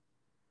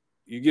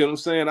 You get what I'm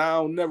saying? I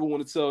don't never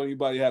want to tell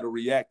anybody how to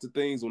react to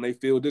things when they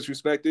feel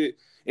disrespected.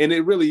 And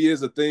it really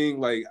is a thing.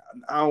 Like,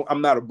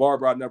 I'm not a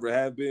barber. I never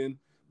have been.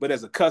 But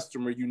as a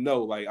customer, you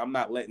know, like, I'm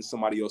not letting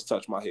somebody else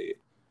touch my head.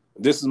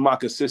 This is my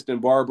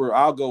consistent barber.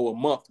 I'll go a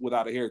month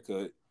without a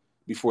haircut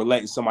before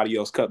letting somebody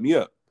else cut me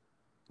up.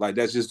 Like,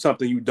 that's just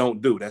something you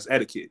don't do. That's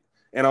etiquette.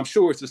 And I'm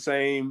sure it's the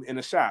same in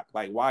the shop.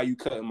 Like, why are you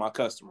cutting my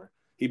customer?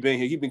 He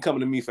been coming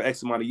to me for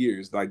X amount of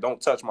years. Like,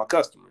 don't touch my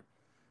customer.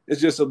 It's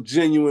just a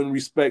genuine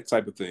respect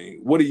type of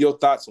thing. What are your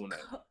thoughts on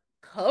that?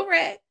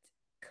 Correct.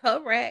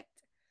 Correct.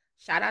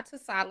 Shout out to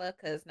Sala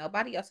because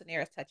nobody else in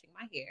there is touching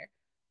my hair.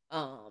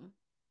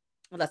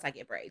 Unless I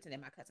get braids and then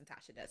my cousin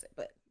Tasha does it.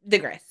 But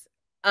digress.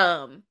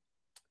 I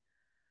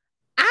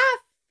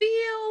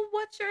feel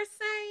what you're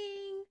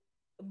saying.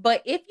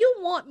 But if you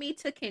want me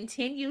to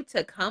continue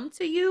to come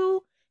to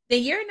you,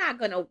 then you're not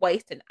gonna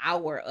waste an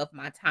hour of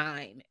my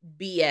time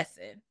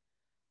BSing.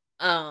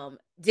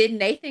 Did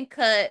Nathan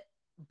cut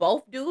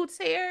both dudes'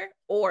 hair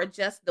or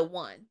just the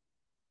one?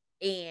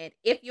 And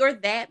if you're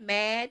that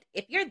mad,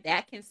 if you're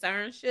that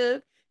concerned,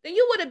 Suge, then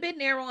you would have been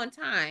there on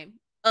time.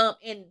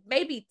 And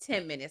maybe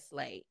 10 minutes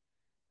late.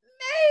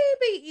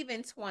 Maybe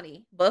even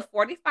 20, but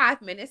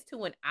 45 minutes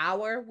to an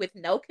hour with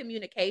no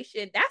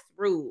communication, that's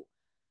rude.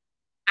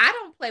 I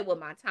don't play with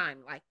my time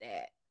like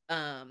that.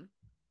 And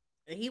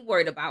he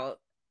worried about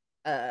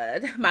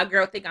my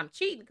girl think I'm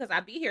cheating because I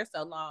be here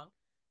so long.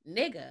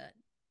 Nigga,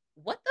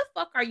 what the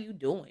fuck are you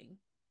doing?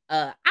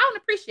 I don't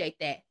appreciate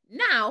that.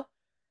 Now,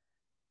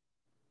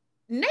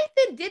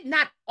 Nathan did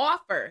not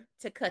offer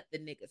to cut the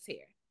nigga's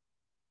hair.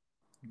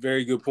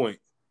 Very good point.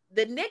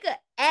 The nigga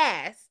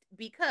asked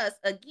because,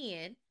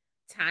 again,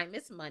 time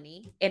is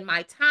money and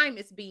my time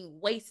is being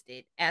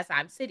wasted as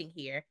I'm sitting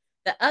here.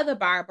 The other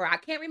barber, I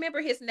can't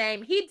remember his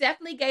name, he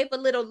definitely gave a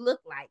little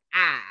look like,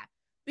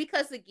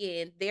 because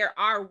again, there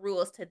are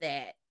rules to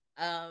that.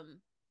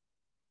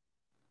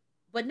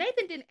 But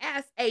Nathan didn't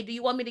ask, hey, do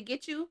you want me to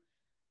get you?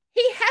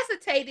 He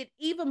hesitated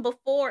even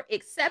before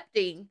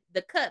accepting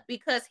the cut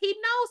because he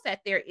knows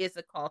that there is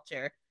a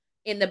culture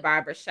in the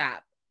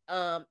barbershop.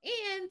 And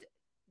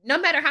no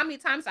matter how many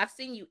times I've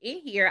seen you in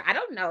here, I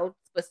don't know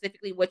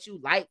specifically what you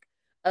like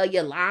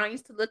your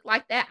lines to look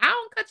like that. I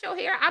don't cut your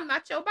hair. I'm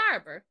not your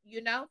barber,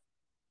 you know?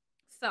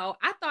 So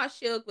I thought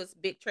Suge was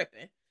big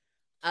tripping.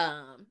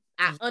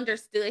 I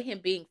understood him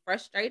being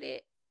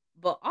frustrated,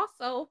 but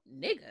also,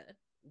 nigga,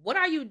 what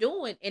are you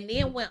doing? And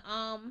then when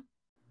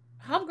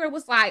Homegirl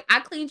was like,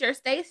 I cleaned your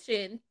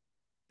station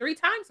 3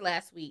 times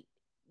last week.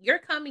 You're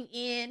coming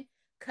in,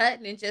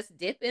 cutting and just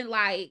dipping.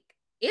 Like,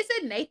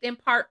 isn't Nathan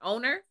part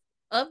owner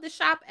of the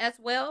shop as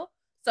well?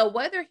 So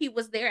whether he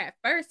was there at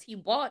first, he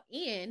bought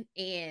in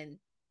and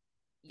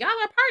y'all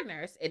are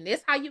partners. And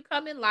this how you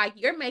come in, like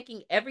you're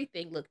making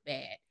everything look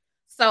bad.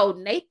 So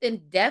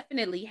Nathan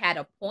definitely had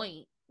a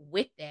point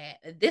with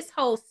that. This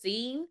whole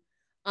scene,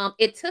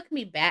 it took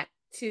me back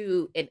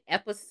to an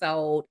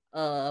episode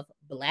of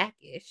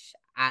Blackish,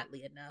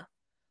 oddly enough,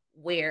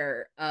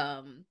 where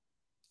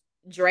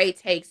Dre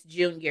takes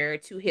Junior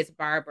to his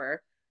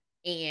barber,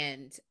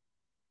 and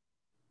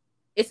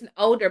it's an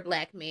older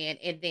black man,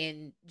 and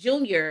then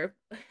Junior,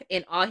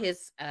 in all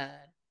his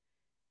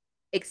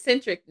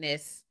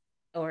eccentricness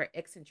or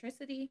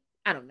eccentricity,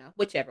 I don't know,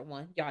 whichever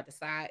one y'all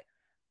decide,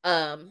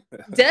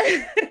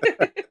 does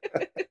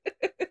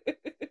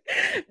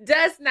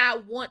does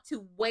not want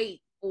to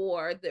wait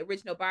for the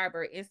original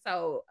barber. And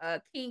so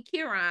King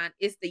Kieran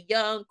is the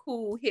young,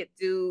 cool, hip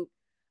dude.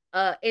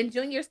 And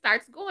Junior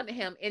starts going to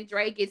him, and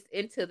Dre gets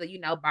into the,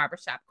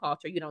 barbershop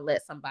culture. You don't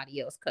let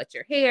somebody else cut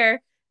your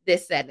hair,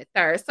 this, that, and the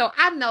third. So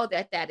I know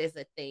that that is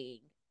a thing.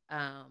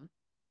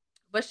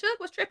 But Suge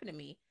was tripping to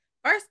me.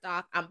 First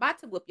off, I'm about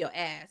to whoop your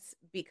ass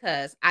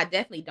because I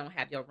definitely don't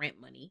have your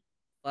rent money.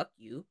 Fuck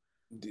you.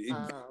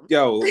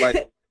 Yo,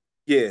 like,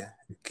 yeah,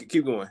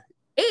 keep going.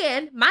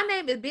 And my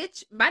name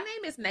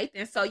is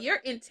Nathan. So you're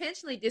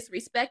intentionally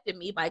disrespecting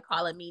me by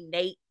calling me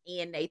Nate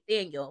and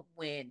Nathaniel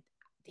when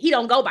he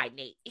don't go by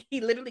Nate.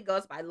 He literally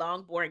goes by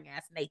long, boring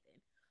ass Nathan.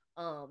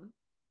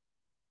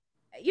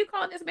 You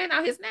calling this man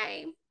out his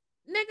name,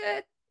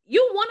 nigga?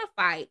 You want to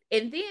fight,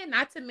 and then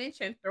not to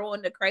mention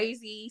throwing the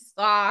crazy,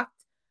 soft,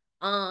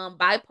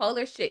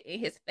 bipolar shit in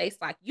his face.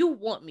 Like, you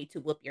want me to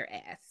whoop your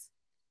ass.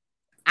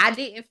 I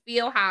didn't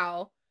feel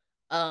how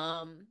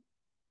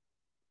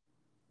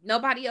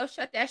nobody else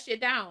shut that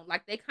shit down.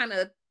 Like, they kind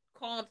of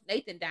calmed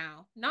Nathan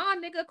down. Nah,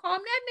 nigga,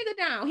 calm that nigga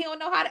down. He don't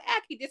know how to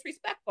act. He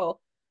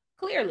disrespectful.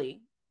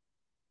 Clearly.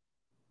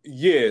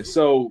 Yeah,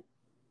 so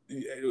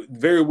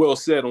very well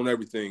said on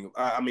everything.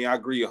 I mean, I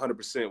agree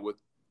 100% with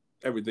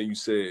everything you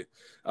said.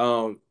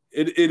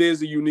 It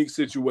is a unique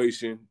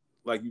situation,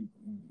 like,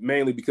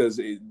 mainly because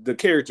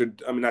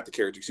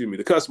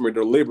the customer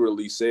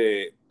deliberately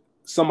said,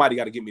 somebody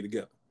got to get me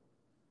together.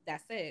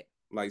 That's it.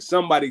 Like,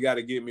 somebody got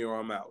to get me or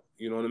I'm out.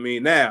 You know what I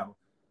mean? Now,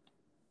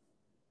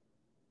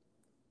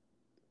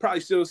 probably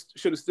should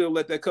have still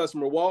let that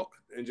customer walk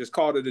and just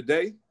called it a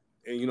day,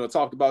 and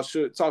talked about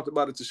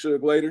it to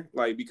Suge later.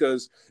 Like,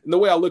 because the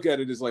way I look at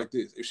it is like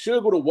this: if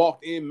Suge would have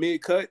walked in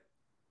mid cut,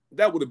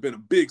 that would have been a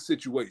big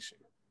situation.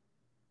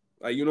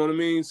 Like, you know what I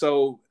mean?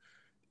 So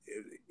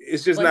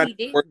it's just not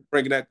worth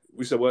bringing that.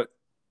 We said what?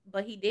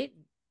 But he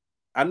didn't.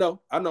 I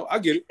know. I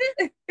get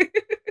it.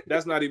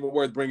 That's not even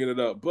worth bringing it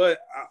up. But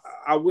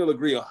I will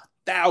agree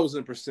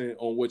 1,000%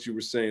 on what you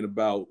were saying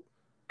about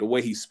the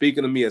way he's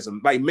speaking to me as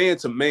man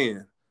to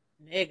man.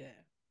 Nigga.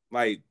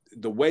 Like,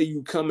 the way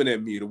you coming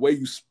at me, the way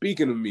you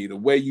speaking to me, the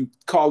way you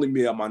calling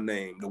me out my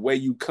name, the way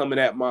you coming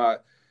at my,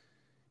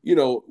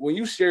 when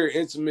you share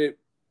intimate,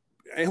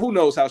 and who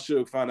knows how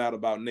Suge found out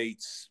about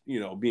Nate's,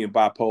 being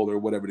bipolar or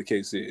whatever the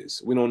case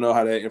is. We don't know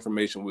how that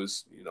information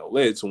was,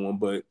 led to him,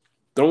 but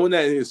throwing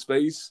that in his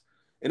face.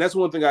 And that's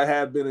one thing I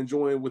have been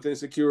enjoying with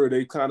Insecure.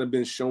 They've kind of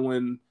been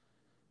showing,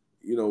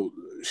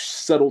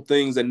 subtle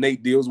things that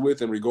Nate deals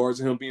with in regards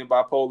to him being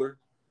bipolar.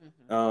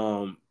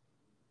 Mm-hmm.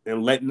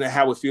 And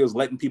how it feels,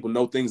 letting people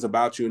know things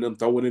about you and them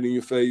throwing it in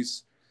your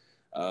face.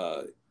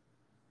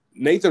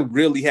 Nathan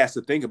really has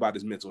to think about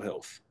his mental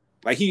health.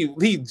 Like,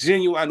 he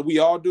genuinely, we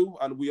all do,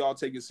 and we all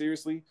take it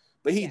seriously,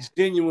 but he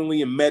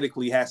genuinely and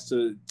medically has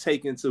to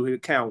take into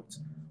account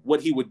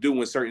what he would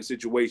do in certain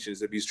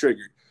situations if he's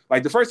triggered.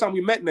 Like, the first time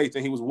we met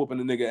Nathan, he was whooping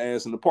the nigga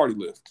ass in the party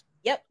lift.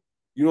 Yep.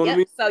 You know what I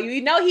mean? So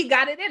he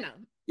got it in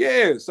him.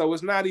 Yeah. So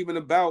it's not even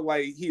about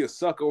like he a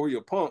sucker or he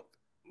a punk.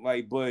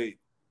 Like, but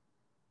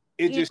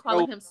it just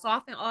calling him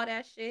soft and all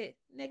that shit,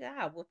 nigga.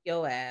 I'll whoop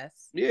your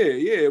ass. Yeah.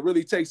 It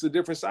really takes a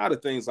different side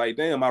of things. Like,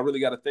 damn, I really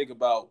got to think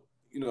about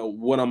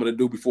what I'm gonna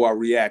do before I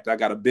react. I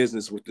got a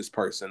business with this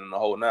person and the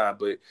whole nine.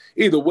 But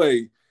either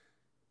way,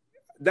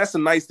 that's a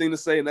nice thing to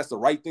say, and that's the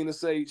right thing to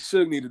say.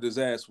 Suge needed his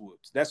ass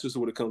whooped. That's just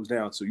what it comes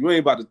down to. You ain't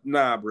about to,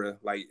 bruh.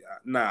 Like,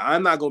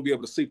 I'm not gonna be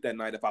able to sleep that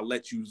night if I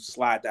let you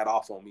slide that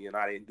off on me and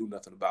I didn't do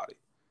nothing about it.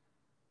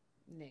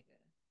 Nigga.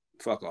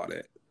 Fuck all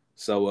that.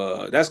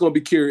 So that's gonna be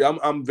curious.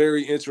 I'm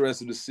very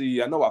interested to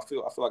see. I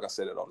feel like I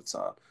say that all the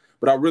time,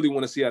 but I really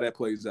want to see how that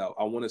plays out.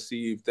 I want to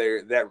see if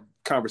that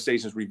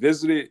conversation's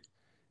revisited.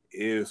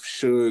 If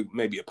Suge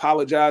maybe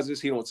apologizes,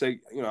 he don't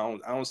take. I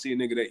don't see a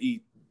nigga that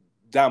eat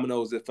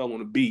Dominoes that fell on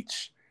the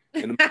beach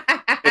and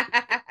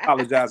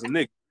apologizing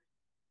nigga.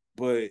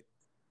 But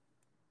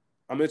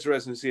I'm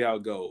interested to see how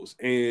it goes.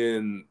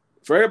 And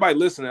for everybody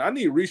listening, I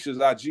need Risha's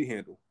IG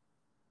handle,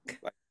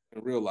 like,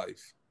 in real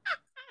life.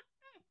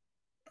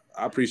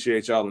 I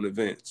appreciate y'all in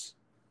advance.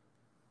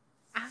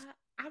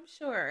 I'm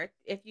sure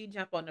if you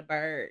jump on the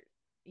bird,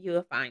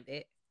 you'll find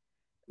it.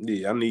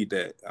 Yeah, I need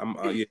that.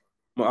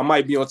 I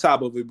might be on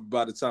top of it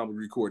by the time we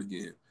record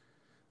again.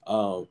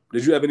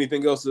 Did you have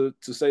anything else to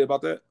say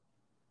about that?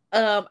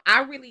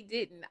 I really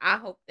didn't. I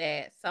hope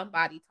that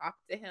somebody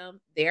talked to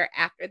him there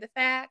after the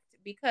fact,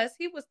 because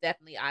he was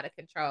definitely out of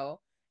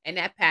control. And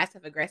that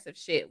passive aggressive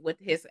shit with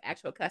his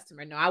actual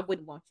customer. No, I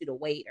wouldn't want you to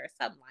wait or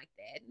something like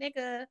that.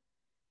 Nigga,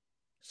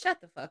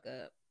 shut the fuck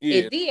up.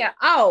 Yeah. And then,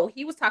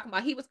 he was talking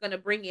about he was going to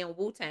bring in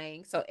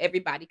Wu-Tang so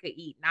everybody could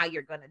eat. Now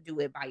you're going to do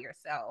it by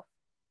yourself.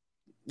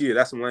 Yeah,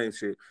 that's some lame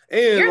shit.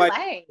 And You're like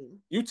lame.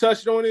 you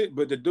touched on it,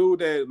 but the dude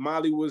that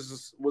Molly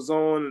was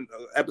on an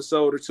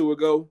episode or two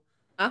ago,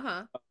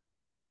 Uh-huh.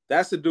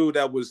 that's the dude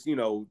that was,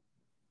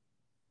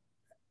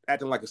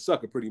 acting like a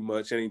sucker pretty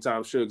much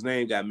anytime Suge's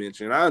name got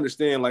mentioned. I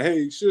understand, like,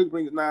 hey, Suge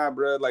brings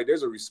bro. Like,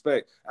 there's a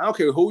respect. I don't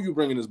care who you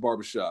bring in this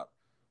barbershop.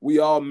 We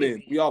all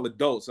men, we all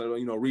adults.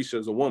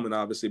 Risha's a woman,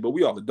 obviously, but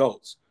we all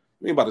adults.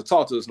 You ain't about to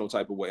talk to us no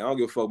type of way. I don't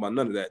give a fuck about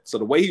none of that. So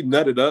the way he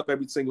nutted up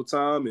every single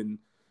time and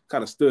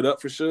kind of stood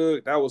up for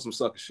Suge, that was some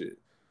sucker shit.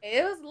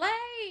 It was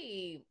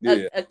lame.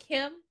 Yeah. A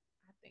Kim,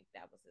 I think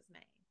that was his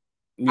name.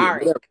 Yeah,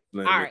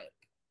 all right.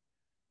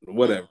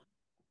 Whatever.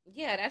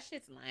 Yeah, that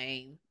shit's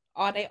lame.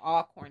 They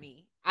all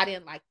corny. I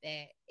didn't like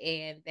that.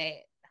 And that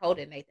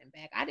holding Nathan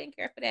back. I didn't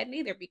care for that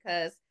neither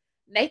because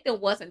Nathan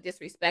wasn't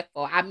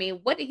disrespectful. I mean,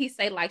 what did he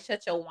say? Like,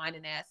 shut your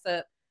whining ass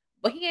up.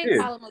 But he ain't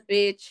call him a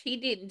bitch. He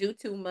didn't do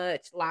too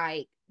much.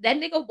 Like, that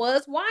nigga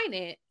was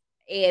whining.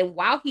 And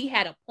while he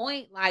had a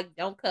point, like,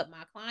 don't cut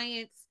my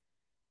clients,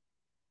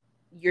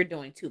 you're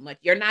doing too much.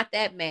 You're not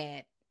that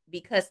mad.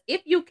 Because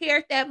if you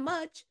cared that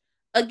much,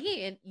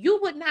 again, you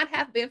would not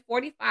have been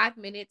 45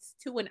 minutes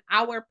to an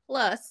hour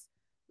plus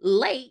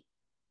late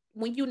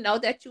when you know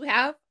that you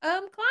have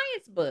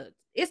clients booked.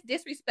 It's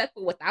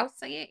disrespectful without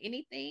saying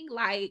anything.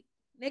 Like,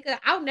 nigga,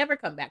 I'll never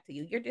come back to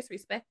you. You're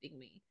disrespecting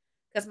me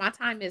because my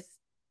time is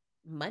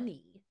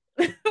money.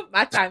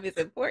 My time is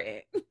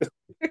important.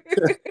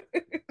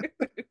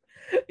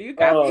 You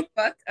got me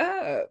fucked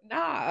up.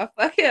 Nah,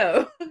 fuck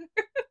him.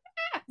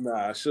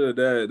 Nah, sure.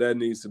 That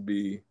needs to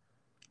be.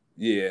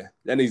 Yeah,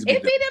 that needs to be.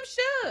 It be them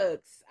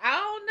Shugs.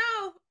 I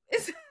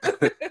don't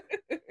know.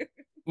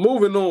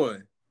 Moving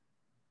on.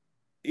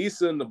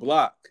 Issa and the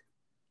Block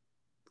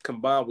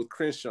combined with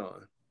Crenshaw.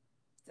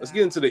 Let's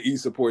get into the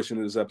Issa portion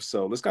of this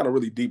episode. Let's kind of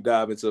really deep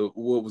dive into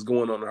what was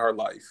going on in her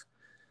life.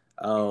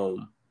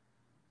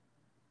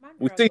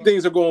 We see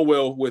things are going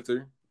well with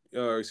her.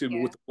 With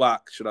the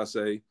Block, should I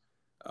say.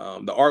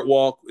 The art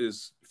walk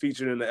is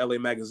featured in the LA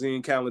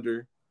Magazine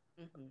calendar.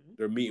 Mm-hmm.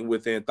 They're meeting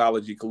with the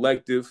Anthology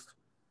Collective.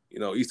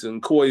 Issa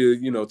and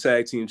Koya,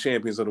 tag team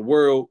champions of the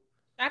world.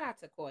 Shout out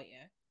to Koya.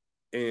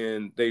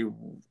 And they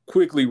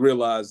quickly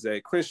realize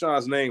that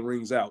Crenshaw's name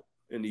rings out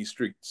in these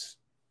streets.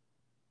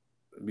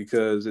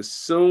 Because as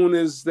soon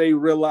as they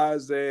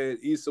realized that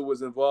Issa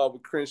was involved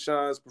with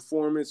Crenshaw's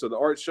performance or the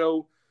art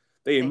show,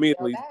 they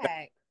immediately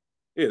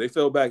they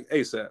fell back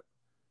ASAP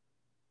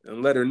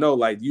and let her know,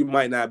 like, you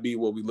might not be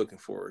what we're looking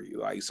for.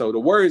 Like, so the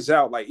word's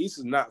out, like,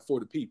 Issa's not for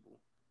the people.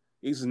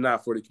 Issa's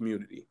not for the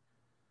community.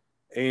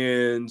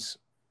 And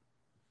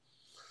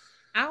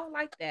I don't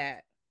like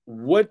that.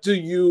 What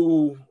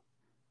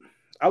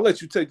I'll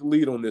let you take the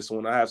lead on this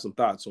one. I have some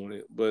thoughts on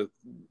it. But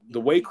the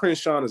way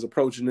Crenshaw is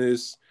approaching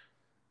this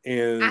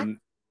and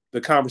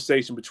the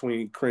conversation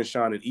between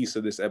Crenshaw and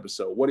Issa this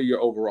episode, what are your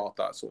overall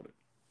thoughts on it?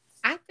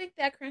 I think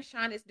that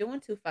Crenshaw is doing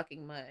too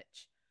fucking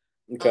much.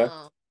 Okay.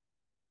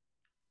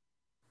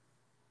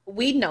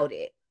 We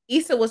noted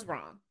Issa was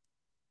wrong.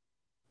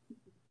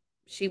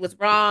 She was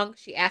wrong.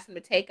 She asked him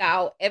to take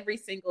out every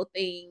single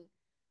thing,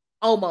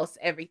 almost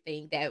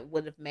everything that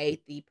would have made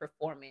the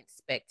performance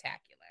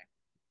spectacular.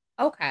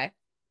 Okay.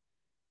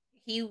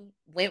 He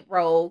went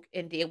rogue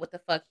and did what the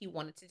fuck he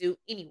wanted to do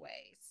anyways.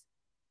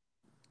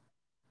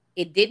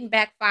 It didn't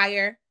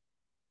backfire.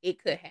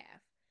 It could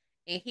have.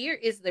 And here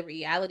is the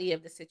reality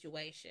of the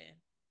situation.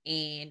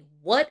 In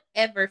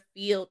whatever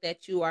field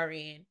that you are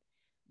in,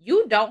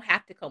 you don't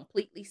have to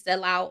completely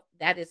sell out.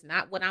 That is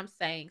not what I'm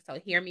saying. So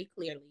hear me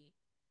clearly.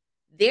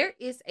 There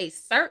is a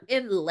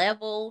certain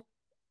level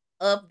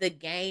of the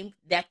game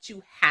that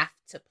you have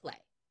to play.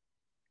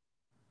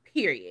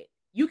 Period.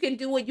 You can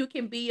do it. You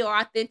can be your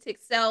authentic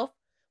self,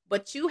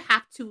 but you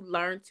have to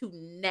learn to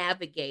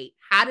navigate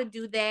how to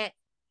do that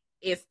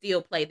and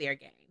still play their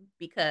game,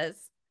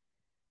 because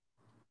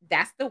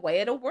that's the way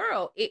of the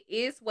world. It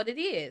is what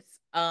it is.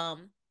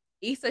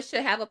 Issa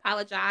should have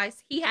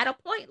apologized. He had a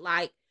point.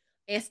 Like,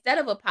 instead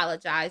of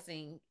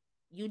apologizing,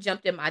 you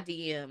jumped in my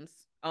DMs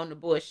on the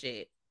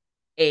bullshit,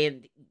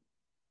 and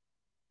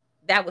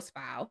that was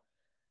foul.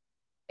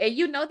 And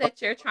you know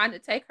that you're trying to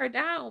take her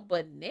down,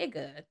 but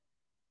nigga,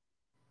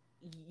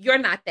 you're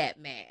not that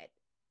mad.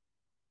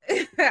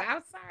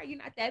 I'm sorry, you're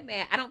not that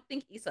mad. I don't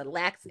think Issa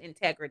lacks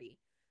integrity.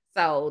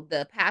 So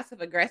the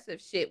passive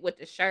aggressive shit with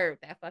the shirt,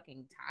 that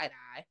fucking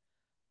tie-dye,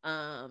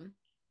 I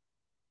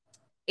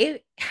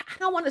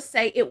don't want to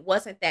say it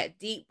wasn't that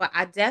deep, but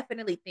I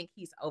definitely think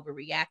he's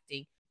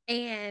overreacting.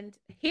 And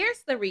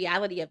here's the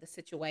reality of the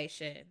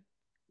situation.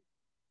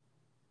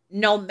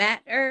 No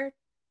matter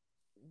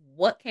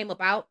what came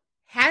about,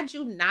 had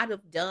you not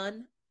have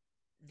done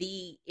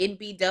the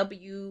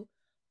NBW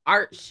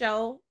art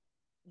show,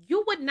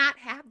 you would not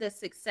have the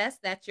success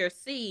that you're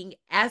seeing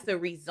as a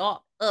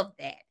result of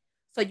that.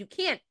 So you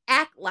can't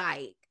act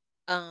like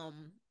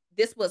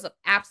this was of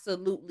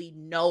absolutely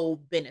no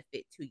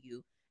benefit to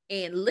you.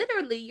 And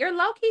literally, you're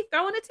low-key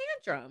throwing a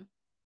tantrum.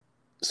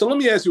 So let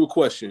me ask you a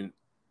question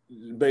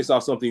based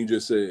off something you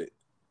just said.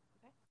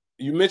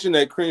 You mentioned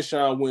that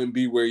Crenshaw wouldn't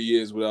be where he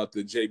is without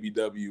the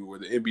JBW or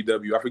the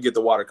MBW. I forget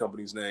the water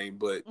company's name,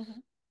 but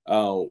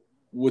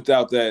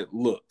without that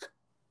look,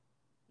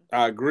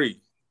 I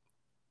agree.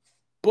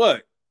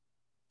 But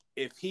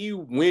if he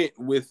went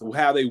with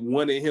how they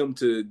wanted him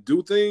to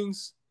do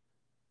things,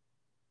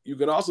 you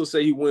can also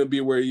say he wouldn't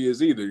be where he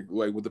is either.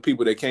 Like with the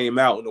people that came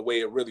out and the way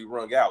it really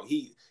rung out.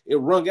 It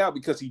rung out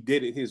because he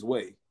did it his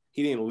way.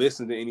 He didn't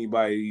listen to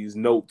anybody's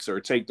notes or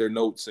take their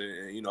notes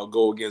and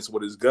go against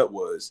what his gut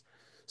was.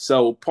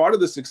 So part of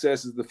the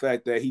success is the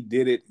fact that he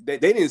did it. They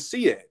didn't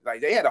see it.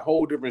 Like they had a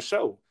whole different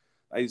show.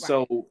 Like right.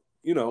 So,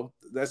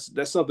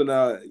 that's something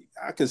I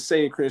can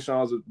say in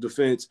Crenshaw's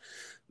defense.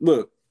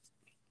 Look,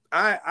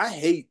 I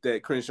hate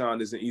that Crenshaw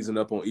isn't easing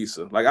up on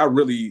Issa. Like it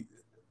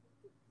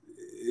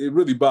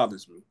really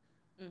bothers me.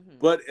 Mm-hmm.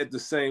 But at the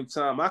same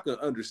time, I can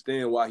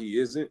understand why he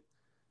isn't.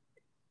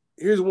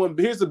 Here's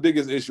the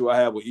biggest issue I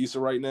have with Issa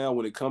right now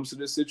when it comes to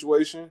this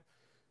situation.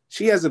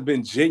 She hasn't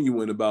been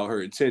genuine about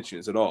her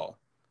intentions at all.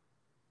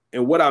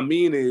 And what I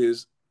mean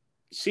is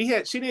she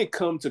didn't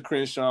come to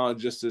Crenshaw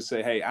just to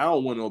say, hey, I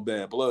don't want no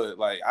bad blood.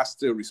 Like, I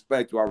still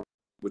respect you,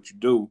 what you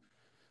do.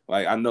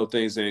 Like, I know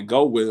things didn't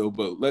go well,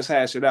 but let's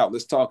hash it out.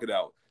 Let's talk it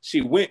out.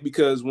 She went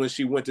because when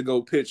she went to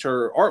go pitch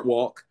her art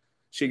walk,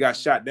 she got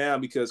shot down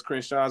because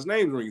Crenshaw's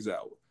name rings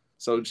out.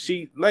 So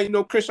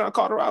Crenshaw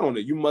called her out on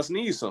it. You must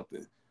need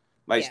something.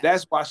 Like,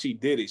 that's why she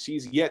did it.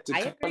 She's yet to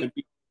come and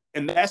be.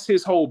 And that's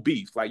his whole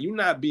beef. Like, you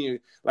not being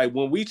like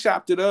when we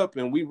chopped it up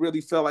and we really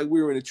felt like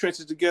we were in the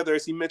trenches together,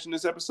 as he mentioned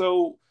this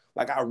episode,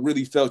 like I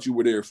really felt you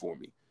were there for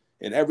me.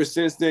 And ever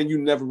since then, you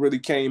never really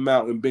came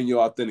out and been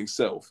your authentic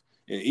self.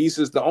 And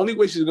Issa's the only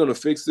way she's going to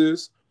fix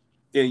this.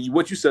 And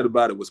what you said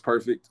about it was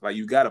perfect. Like,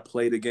 you got to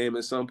play the game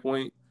at some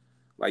point.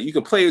 Like, you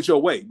can play it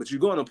your way, but you're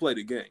going to play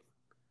the game.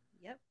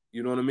 Yep.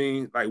 You know what I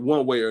mean? Like,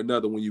 one way or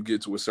another when you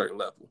get to a certain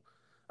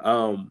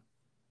level.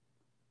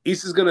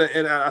 Issa's going to,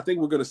 and I think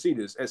we're going to see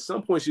this, at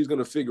some point she's going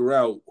to figure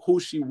out who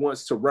she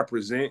wants to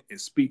represent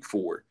and speak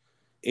for.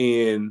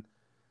 And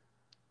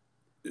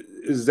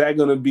is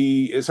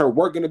her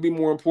work going to be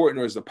more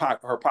important, or is her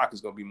pocket's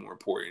going to be more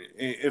important?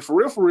 And for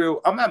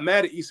real, I'm not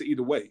mad at Issa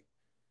either way.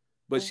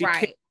 But she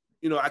can't,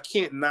 I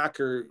can't knock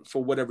her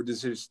for whatever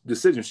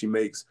decision she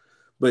makes,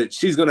 but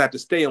she's going to have to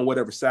stay on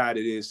whatever side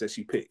it is that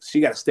she picks. She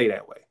got to stay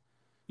that way.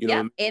 You know what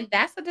I mean? And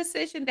that's a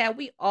decision that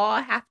we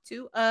all have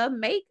to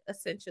make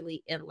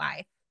essentially in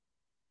life.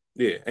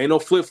 Yeah, ain't no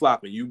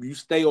flip-flopping. You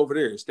stay over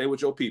there. Stay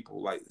with your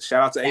people. Like,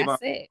 shout out to Avon.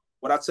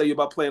 What I tell you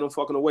about playing them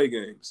fucking away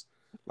games.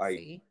 Like,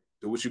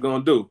 do what you're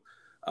going to do.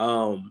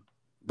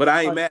 But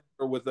I ain't mad at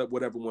her with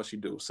whatever one she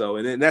do. So,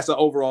 and then that's the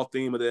overall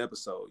theme of the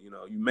episode.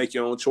 You make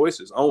your own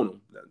choices. Own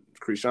them.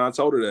 Krishan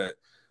told her that.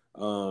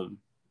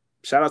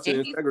 Shout out to the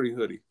Integrity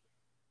hoodie.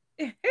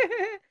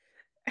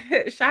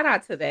 Shout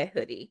out to that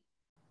hoodie.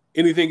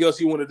 Anything else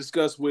you want to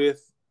discuss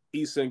with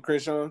Issa and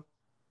Krishan?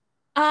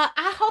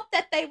 I hope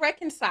that they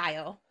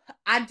reconcile.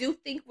 I do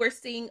think we're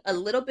seeing a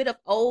little bit of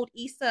old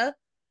Issa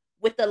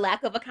with the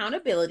lack of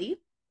accountability.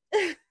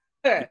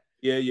 Yeah.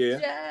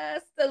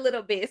 Just a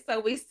little bit. So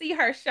we see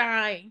her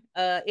shine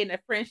in a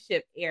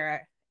friendship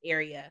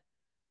area.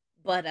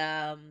 But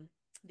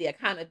the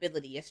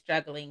accountability is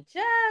struggling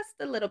just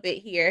a little bit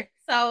here.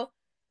 So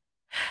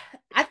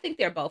I think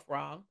they're both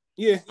wrong.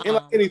 Yeah, and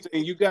like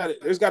anything,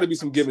 there's got to be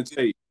some give and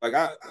take. Like,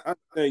 I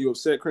understand you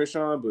upset,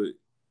 Krishan, but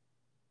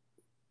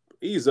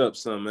ease up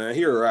some, man.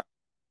 You're right.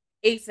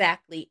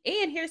 Exactly.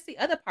 And here's the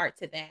other part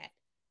to that.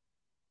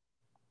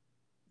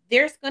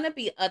 There's going to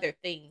be other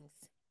things.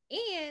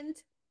 And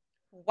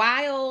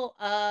while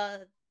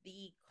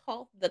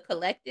the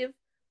collective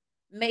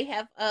may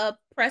have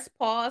pressed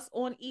pause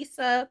on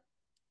Issa,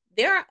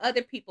 there are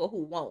other people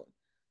who won't.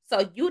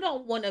 So you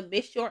don't want to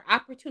miss your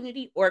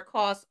opportunity or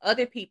cause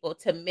other people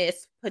to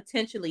miss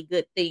potentially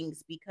good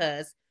things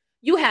because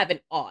you have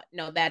an ought,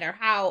 no matter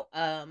how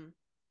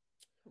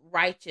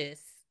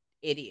righteous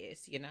it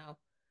is,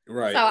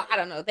 Right. So I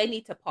don't know. They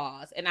need to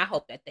pause, and I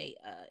hope that they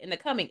in the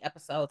coming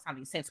episodes,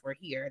 since we're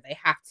here, they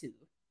have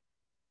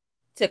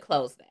to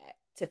close that,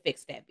 to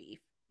fix that beef.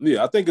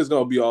 Yeah, I think it's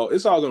all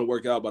gonna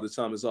work out by the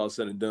time it's all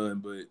said and done,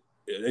 but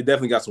it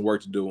definitely got some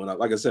work to do. And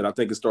like I said, I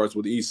think it starts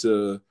with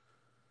Issa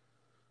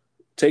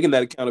taking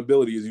that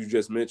accountability, as you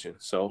just mentioned.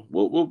 So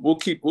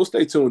we'll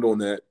stay tuned on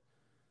that.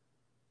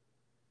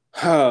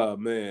 Ah,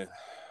 man.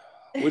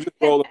 We're just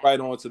rolling right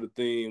on to the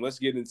theme. Let's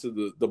get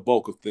into the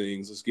bulk of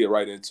things. Let's get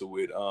right into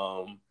it.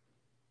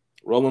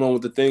 Rolling on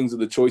with the things of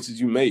the choices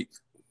you make.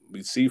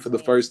 We see for the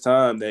first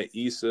time that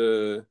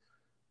Issa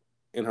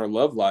in her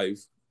love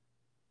life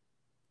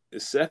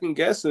is second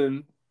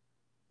guessing.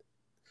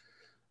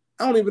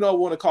 I don't even know what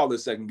I want to call it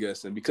second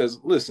guessing because,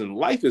 listen,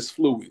 life is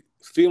fluid.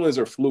 Feelings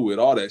are fluid,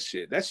 all that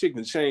shit. That shit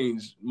can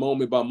change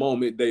moment by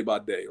moment, day by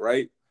day,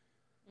 right?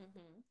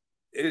 Mm-hmm.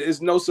 It's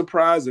no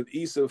surprise if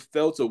Issa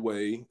felt a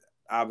way,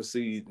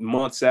 obviously,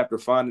 months after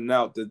finding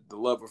out that the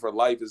love of her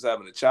life is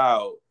having a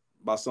child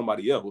by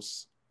somebody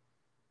else.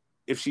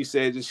 If she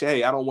said, just,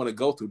 hey, I don't want to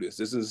go through this.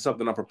 This isn't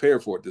something I'm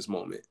prepared for at this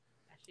moment.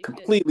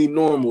 Completely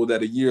normal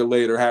that a year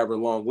later, however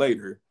long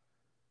later,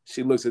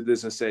 she looks at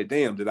this and say,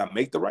 damn, did I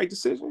make the right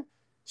decision?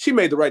 She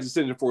made the right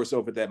decision for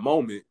herself at that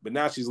moment, but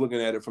now she's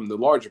looking at it from the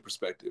larger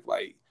perspective.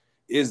 Like,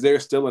 is there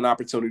still an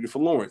opportunity for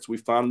Lawrence? We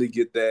finally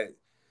get that,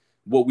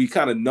 what we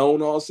kind of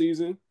known all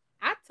season.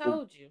 I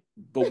told you.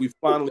 But we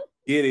finally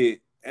get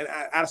it. And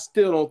I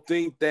still don't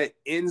think that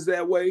ends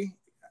that way.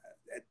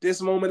 At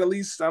this moment, at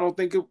least, I don't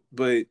think it,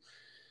 but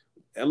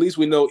at least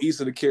we know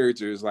Issa the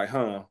character is like,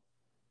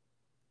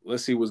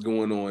 let's see what's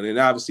going on. And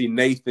obviously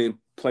Nathan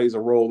plays a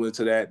role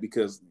into that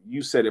because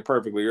you said it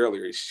perfectly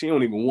earlier. She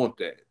don't even want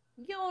that.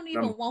 You don't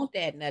even want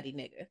that nutty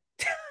nigga.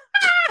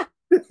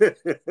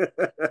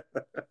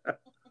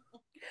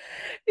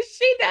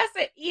 She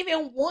doesn't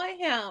even want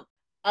him.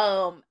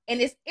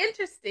 And it's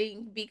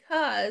interesting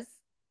because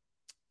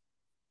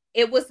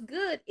it was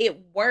good.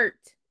 It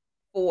worked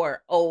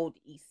for old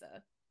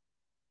Issa,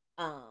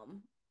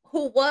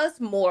 who was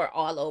more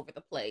all over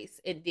the place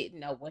and didn't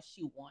know what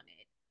she wanted.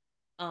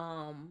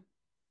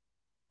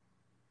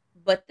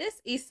 But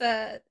this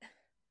Issa,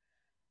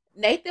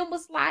 Nathan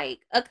was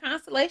like a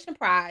consolation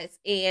prize,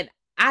 and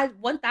I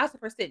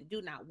 1000%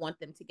 do not want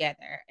them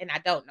together, and I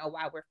don't know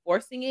why we're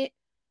forcing it.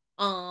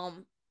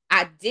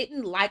 I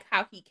didn't like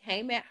how he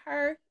came at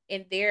her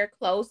in their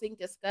closing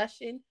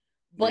discussion,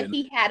 but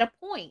he had a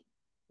point.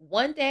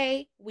 One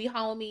day we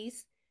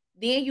homies,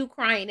 then you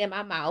crying in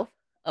my mouth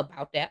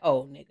about that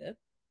old nigga.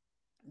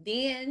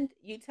 Then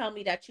you tell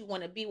me that you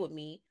want to be with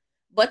me,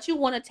 but you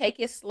want to take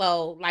it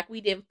slow, like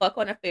we didn't fuck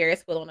on a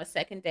Ferris wheel on a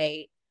second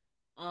date.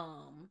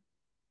 And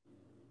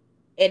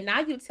now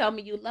you tell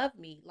me you love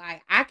me.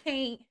 Like, I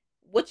can't,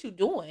 what you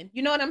doing?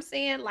 You know what I'm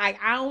saying? Like,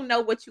 I don't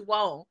know what you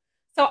want.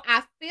 So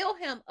I feel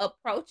him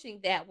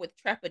approaching that with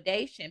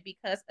trepidation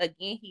because,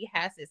 again, he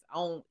has his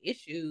own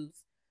issues.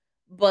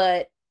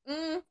 But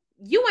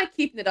you ain't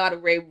keeping it all the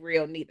way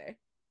real neither.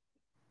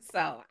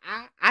 So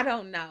I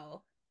don't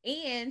know.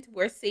 And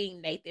we're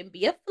seeing Nathan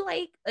be a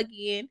flake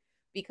again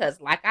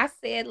because, like I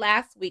said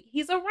last week,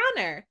 he's a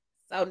runner.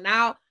 So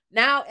now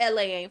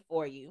LA ain't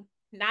for you.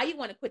 Now you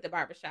want to quit the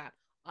barbershop.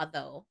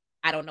 Although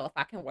I don't know if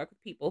I can work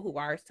with people who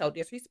are so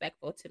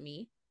disrespectful to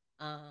me.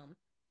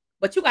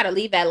 But you got to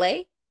leave LA.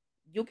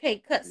 You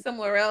can't cut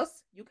somewhere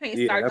else. You can't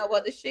start no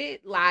other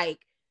shit. Like,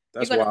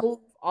 you're going to move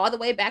all the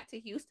way back to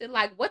Houston.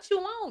 Like, what you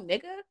want,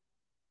 nigga?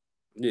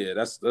 Yeah,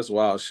 that's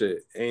wild shit.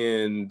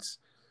 And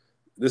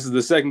this is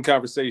the second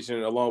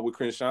conversation along with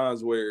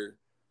Crenshawn's where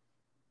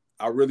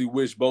I really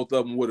wish both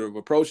of them would have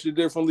approached it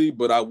differently,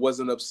 but I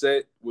wasn't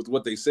upset with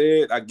what they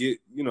said. I get,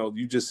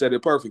 you just said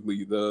it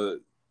perfectly.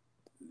 The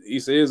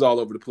Issa is all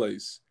over the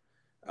place.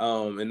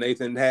 And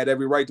Nathan had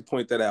every right to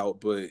point that out,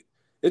 but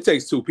it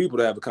takes two people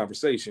to have a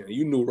conversation. And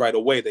you knew right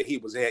away that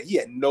he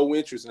had no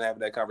interest in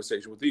having that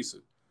conversation with Issa.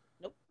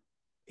 Nope.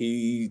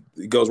 He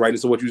goes right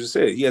into what you just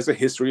said. He has a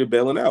history of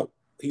bailing out.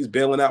 He's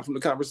bailing out from the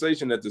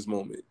conversation at this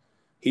moment.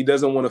 He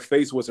doesn't want to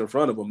face what's in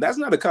front of him. That's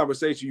not a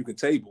conversation you can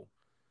table.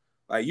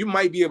 Like, you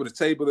might be able to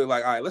table it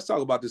like, all right, let's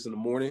talk about this in the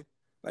morning.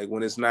 Like,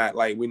 when it's not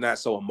like we're not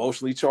so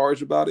emotionally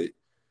charged about it.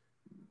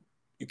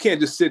 You can't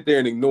just sit there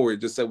and ignore it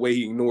just that way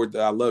he ignored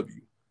the I love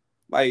you.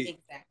 Like,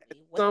 exactly.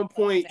 At some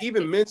point,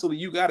 even mentally,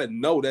 you got to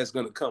know that's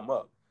going to come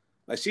up.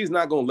 Like, she's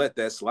not going to let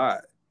that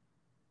slide.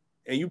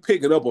 And you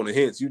pick it up on the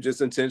hints. You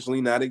just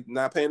intentionally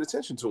not paying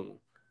attention to them.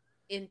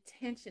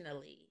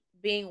 Intentionally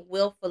being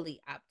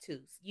willfully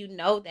obtuse. You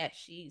know that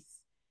she's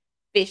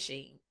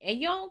fishing and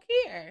you don't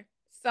care.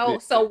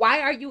 So why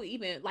are you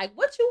even, like,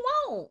 what you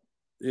want?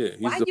 Yeah.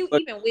 Why are you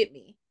even with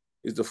me?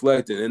 He's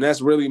deflecting. And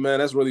that's really, man,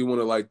 that's really one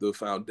of like the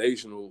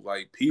foundational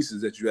like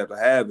pieces that you have to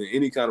have in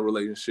any kind of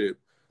relationship,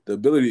 the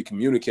ability to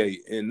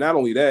communicate. And not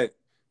only that,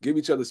 give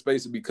each other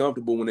space to be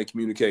comfortable when they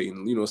communicate,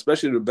 and,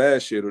 especially the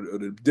bad shit or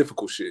the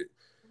difficult shit.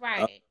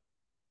 Right.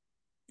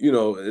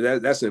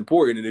 That's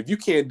important. And if you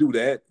can't do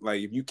that,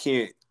 like if you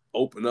can't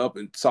open up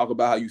and talk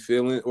about how you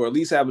feeling, or at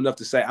least have enough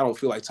to say, I don't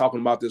feel like talking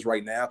about this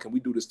right now. Can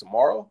we do this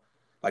tomorrow?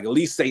 Like, at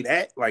least say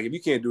that. Like, if you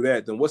can't do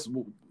that, then what's,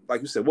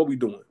 like you said, what we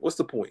doing? What's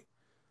the point?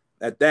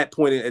 At that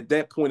point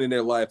in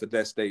their life, at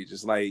that stage,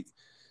 it's like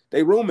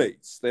they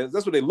roommates. That's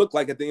what they look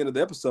like at the end of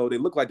the episode. They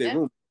look like they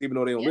roommates, even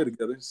though they don't live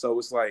together. So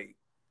it's like,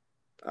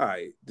 all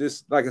right,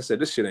 this, like I said,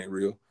 this shit ain't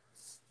real.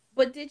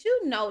 But did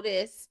you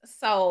notice?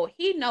 So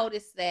he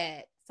noticed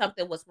that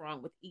something was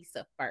wrong with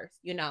Issa first.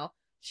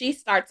 She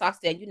starts off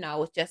saying,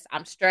 it's just,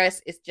 I'm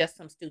stressed. It's just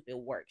some stupid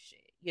work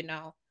shit,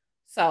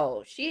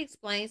 So she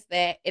explains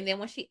that. And then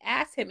when she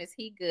asks him, is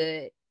he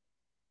good?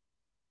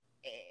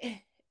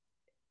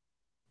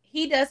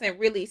 He doesn't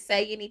really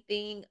say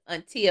anything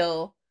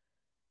until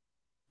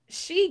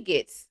she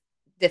gets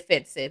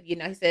defensive. He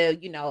said,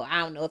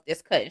 I don't know if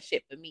this cutting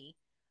shit for me.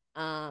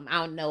 I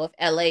don't know if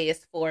LA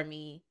is for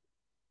me.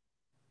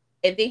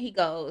 And then he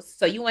goes,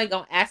 so you ain't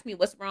gonna ask me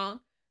what's wrong?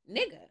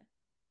 Nigga,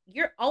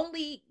 you're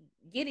only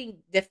getting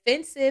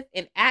defensive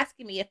and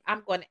asking me if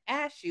I'm going to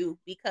ask you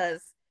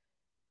because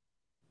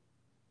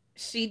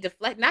she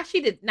deflected,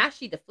 not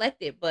she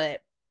deflected,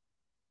 but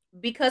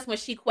because when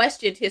she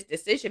questioned his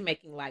decision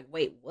making, like,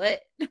 wait,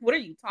 what are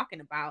you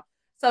talking about?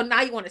 So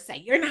now you want to say,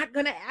 you're not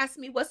going to ask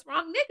me what's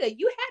wrong? Nigga,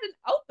 you had an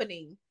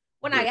opening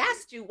when I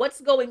asked you what's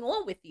going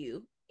on with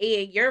you,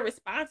 and your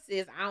response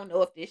is, I don't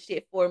know if this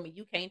shit for me.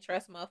 You can't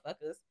trust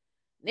motherfuckers.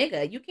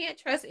 Nigga, you can't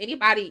trust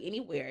anybody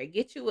anywhere.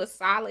 Get you a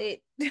solid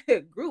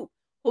group.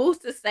 Who's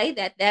to say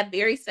that that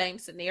very same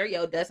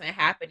scenario doesn't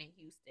happen in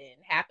Houston,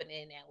 happen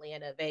in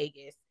Atlanta,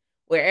 Vegas,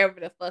 wherever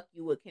the fuck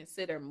you would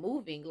consider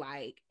moving?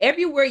 Like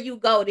everywhere you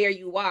go, there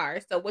you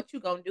are. So what you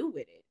gonna do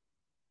with it?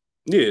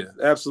 Yeah,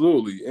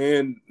 absolutely.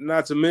 And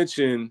not to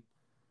mention,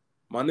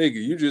 my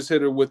nigga, you just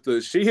hit her with the.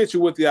 She hit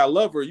you with the "I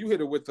love her." You hit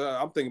her with the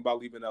 "I'm thinking about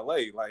leaving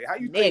LA." Like, how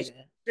you think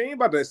Nigga. she ain't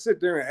about to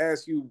sit there and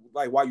ask you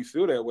like why you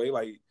feel that way?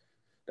 Like,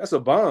 that's a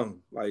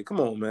bomb. Like, come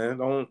on, man.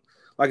 Don't.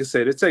 Like I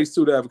said, it takes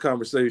two to have a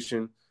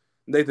conversation.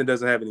 Nathan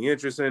doesn't have any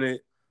interest in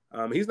it.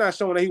 He's not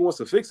showing that he wants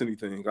to fix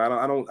anything. I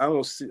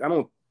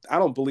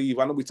don't believe.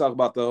 I know we talk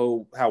about the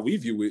whole how we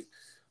view it.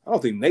 I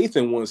don't think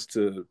Nathan wants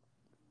to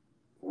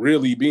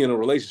really be in a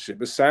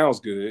relationship. It sounds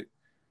good.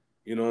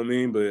 You know what I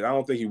mean? But I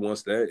don't think he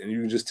wants that. And you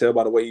can just tell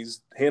by the way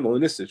he's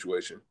handling this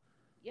situation.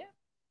 Yeah.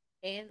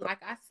 And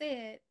like I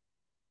said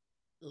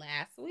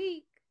last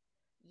week,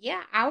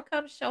 yeah, I'll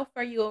come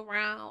chauffeur you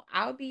around.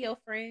 I'll be your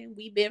friend.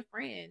 We've been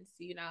friends,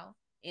 you know.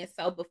 And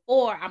so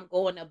before I'm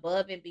going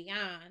above and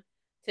beyond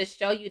to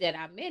show you that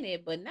I'm in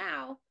it, but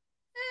now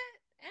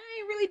I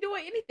ain't really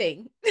doing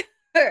anything.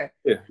 I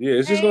Yeah.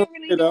 It's just gonna ain't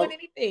really fade doing out.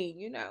 anything,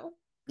 you know.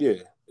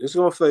 Yeah, it's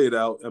gonna fade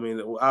out. I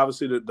mean,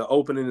 obviously the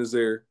opening is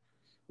there.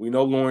 We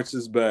know Lawrence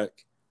is back.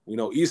 We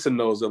know Issa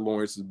knows that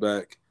Lawrence is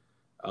back.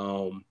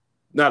 Um,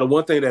 Now, the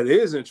one thing that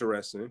is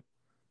interesting,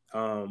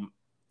 um,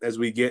 as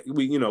we can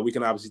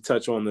obviously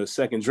touch on the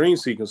second dream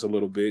sequence a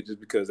little bit, just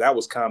because that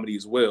was comedy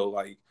as well.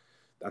 Like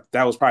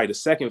that was probably the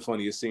second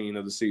funniest scene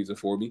of the season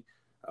for me.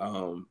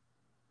 Um,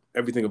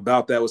 Everything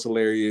about that was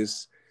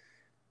hilarious.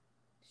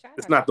 Shout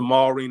It's out to not the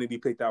mall ring that he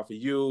picked out for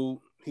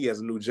you. He has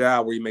a new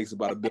job where he makes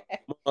about $1 billion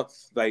a month.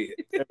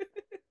 Like,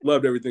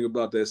 loved everything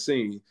about that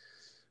scene.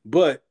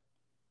 But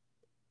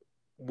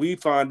we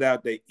find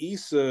out that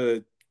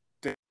Issa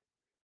and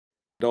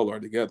Dola are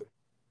together.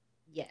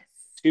 yes.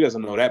 She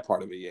doesn't know that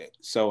part of it yet.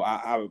 So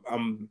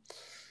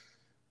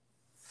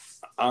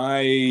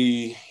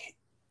I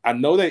I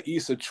know that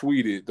Issa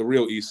tweeted, the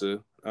real Issa,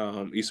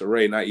 Issa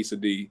Rae, not Issa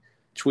D,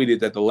 tweeted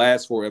that the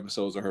last 4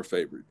 episodes are her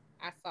favorite.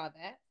 I saw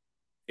that.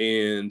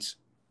 And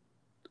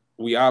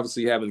we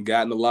obviously haven't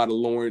gotten a lot of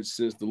Lawrence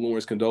since the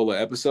Lawrence Condola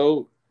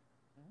episode.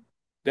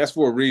 That's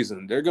for a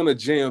reason. They're gonna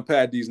jam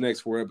pack these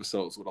next 4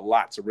 episodes with a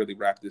lot to really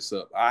wrap this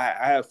up. I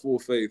have full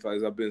faith,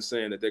 as I've been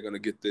saying, that they're gonna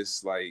get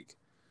this like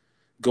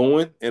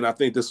going, and I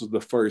think this was the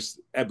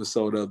first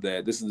episode of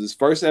that. This is this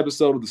first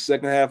episode of the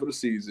second half of the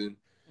season.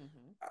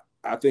 Mm-hmm.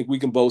 I think we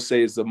can both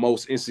say it's the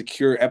most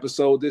insecure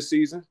episode this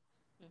season.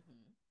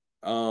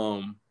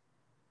 Mm-hmm.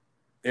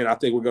 And I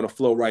think we're gonna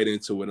flow right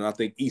into it. And I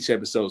think each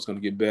episode is gonna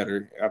get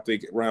better. I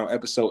think around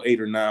episode 8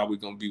 or 9, we're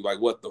gonna be like,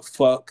 "What the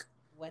fuck?"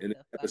 What And the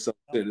episode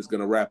fuck? 10 is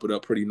gonna wrap it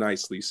up pretty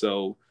nicely.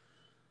 So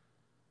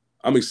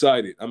I'm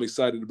excited. I'm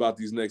excited about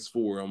these next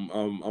 4.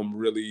 I'm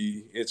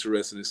really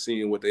interested in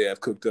seeing what they have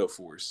cooked up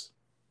for us.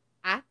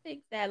 I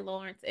think that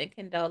Lawrence and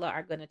Condola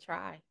are gonna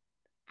try.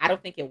 I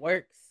don't think it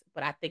works,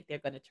 but I think they're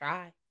gonna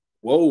try.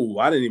 Whoa!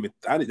 That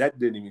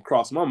didn't even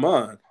cross my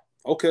mind.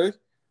 Okay,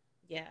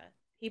 Yeah.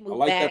 He I moved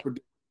like that. back.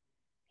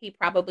 He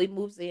probably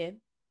moves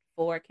in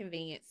for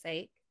convenience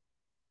sake.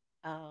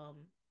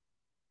 Um,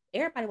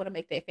 everybody want to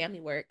make their family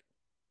work.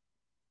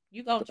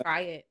 You gonna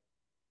try it.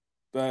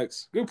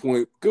 Facts. Good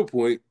point. Good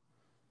point.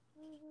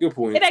 Good It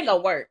point. ain't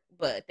gonna work,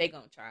 but they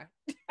gonna try.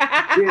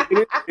 Yeah,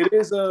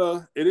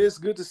 it is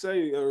good to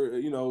say, or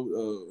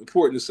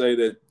important to say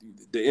that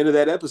the end of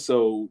that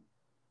episode.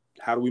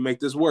 How do we make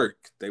this work?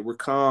 They were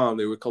calm.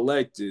 They were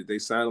collected. They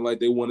sounded like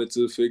they wanted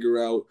to figure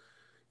out.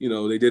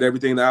 They did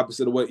everything the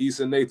opposite of what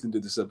Issa and Nathan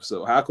did this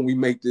episode. How can we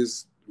make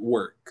this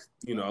work?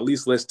 At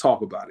least let's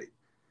talk about it.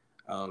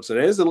 So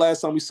that is the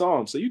last time we saw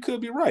him. So you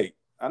could be right.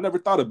 I never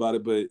thought about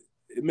it, but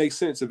it makes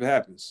sense if it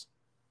happens.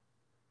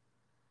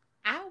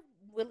 I'm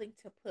willing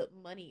to put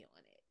money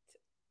on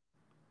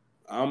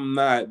I'm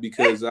not,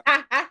 because I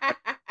it.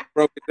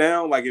 broke it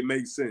down like it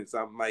makes sense.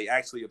 I'm like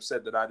actually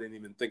upset that I didn't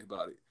even think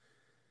about it.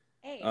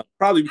 Hey,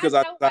 Probably I because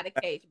I know why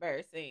the cage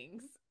bird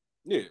sings.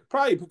 yeah,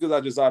 probably because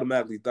I just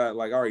automatically thought,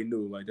 like, I already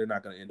knew, like, they're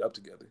not going to end up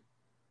together.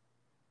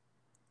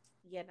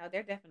 Yeah, no,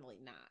 they're definitely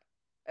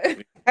not. I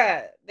mean,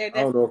 They're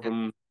I don't know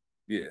definitely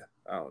if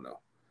not. I don't know.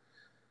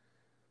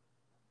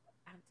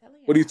 I'm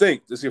telling What do you y'all.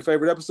 think? This is your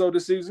favorite episode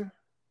this season?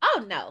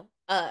 Oh no.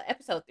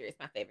 Episode 3 is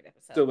my favorite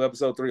episode. Still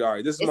episode 3. All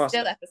right, this is It's my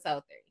still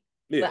episode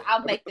 3. yeah, But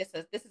I'll make this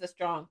is a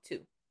strong 2.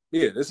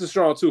 yeah. This is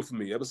strong 2 for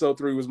me. Episode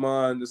 3 was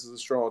mine. This is a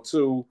strong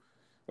 2.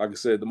 Like I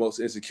said, the most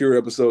insecure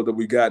episode that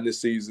we got in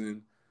this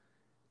season.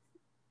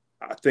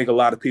 I think a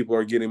lot of people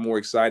are getting more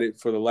excited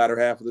for the latter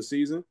half of the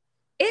season.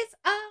 It's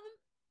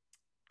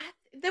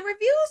the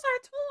reviews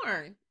are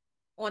torn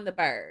on the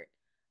bird.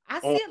 I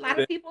On see a lot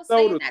the of people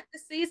saying episode, that the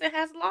season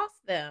has lost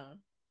them.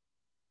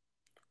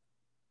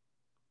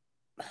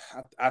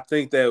 I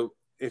think that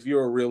if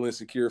you're a real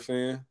insecure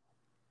fan,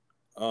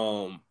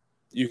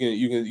 you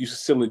can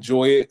still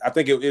enjoy it. I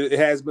think it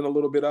has been a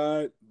little bit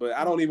odd, but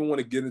I don't even want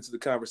to get into the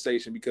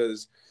conversation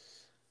because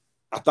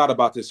I thought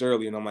about this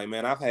earlier, and I'm like,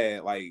 man, I've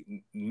had like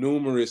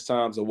numerous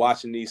times of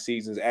watching these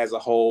seasons as a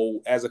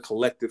whole, as a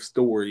collective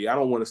story. I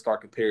don't want to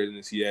start comparing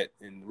this yet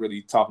and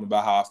really talking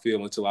about how I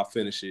feel until I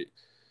finish it.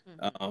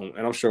 And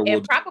I'm sure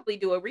we'll probably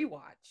do a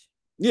rewatch.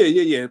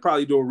 Yeah, and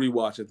probably do a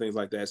rewatch and things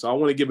like that. So I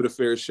want to give it a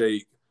fair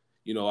shake.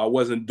 You know, I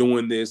wasn't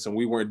doing this, and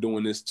we weren't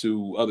doing this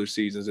to other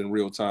seasons in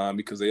real time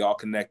because they all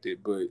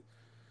connected. But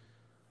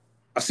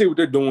I see what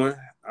they're doing.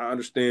 I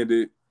understand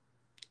it.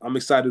 I'm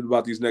excited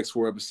about these next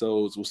 4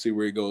 episodes. We'll see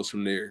where it goes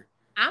from there.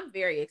 I'm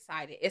very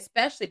excited,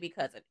 especially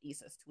because of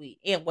Issa's tweet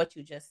and what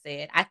you just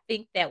said. I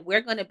think that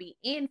we're going to be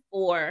in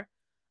for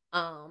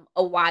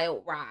a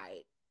wild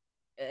ride,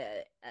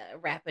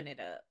 wrapping it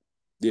up.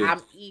 Yeah.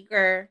 I'm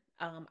eager.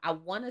 I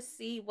want to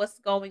see what's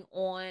going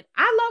on.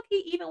 I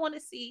low-key even want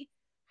to see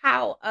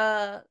how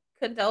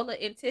Condola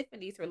and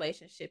Tiffany's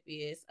relationship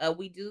is.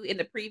 We do in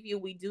the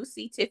preview, we do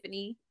see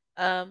Tiffany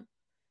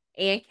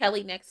and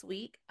Kelly next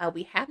week.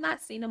 We have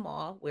not seen them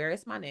all. Where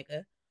is my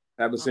nigga?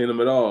 Haven't seen them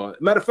at all.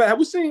 Matter of fact, have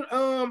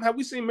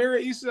we seen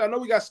Mary Issa? I know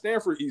we got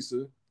Stanford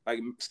Issa, like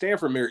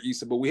Stanford Mary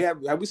Issa, but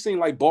have we seen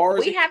like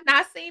bars? We have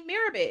not seen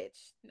Mirror Bitch.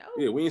 No.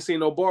 Yeah, we ain't seen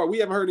no bar. We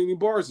haven't heard any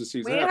bars this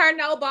season. We ain't heard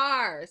no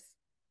bars.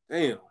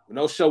 Damn,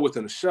 no show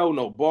within a show,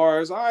 no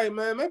bars. All right,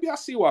 man. Maybe I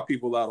see why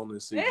people out on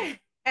this season.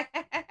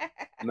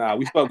 Nah,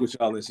 we fuck with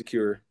y'all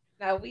Insecure.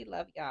 No, we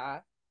love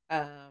y'all.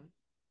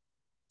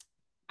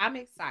 I'm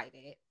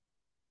excited.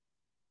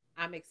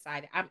 I'm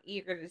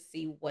eager to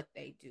see what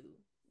they do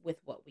with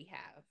what we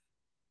have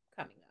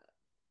coming up.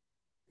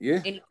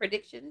 Yeah. Any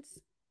predictions?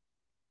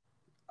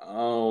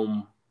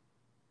 I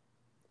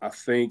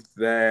think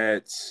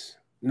that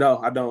no,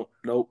 I don't.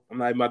 Nope, I'm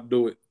not even about to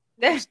do it.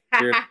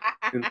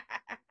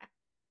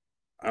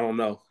 I don't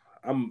know.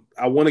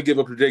 I want to give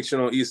a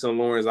prediction on Issa and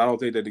Lawrence. I don't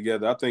think they're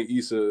together. I think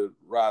Issa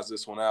rides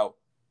this one out.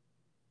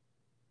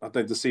 I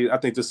think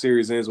the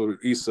series ends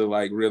with Issa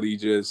like really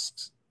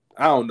just.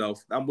 I don't know.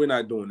 We're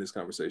not doing this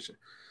conversation.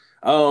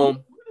 Yeah.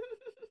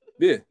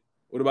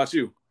 What about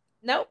you?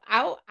 Nope.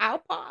 I'll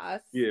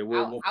pause. Yeah,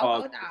 we'll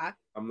pause.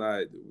 I'm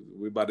not.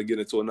 We're about to get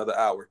into another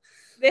hour.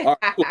 All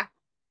right,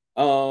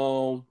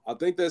 cool. I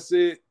think that's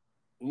it.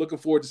 Looking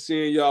forward to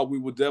seeing y'all. We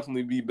will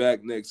definitely be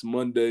back next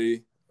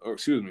Monday. Or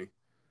excuse me,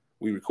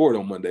 we record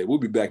on Monday. We'll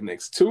be back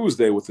next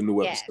Tuesday with a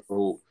new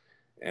episode.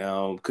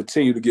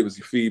 Continue to give us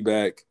your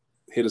feedback.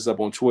 Hit us up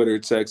on Twitter,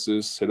 text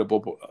us, hit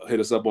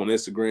us up on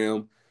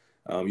Instagram.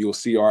 You'll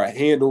see our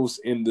handles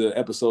in the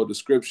episode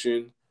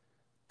description.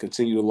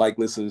 Continue to like,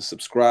 listen,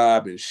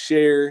 subscribe, and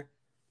share.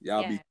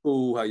 Y'all be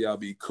cool. How y'all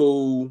be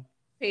cool.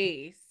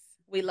 Peace.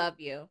 We love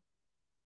you.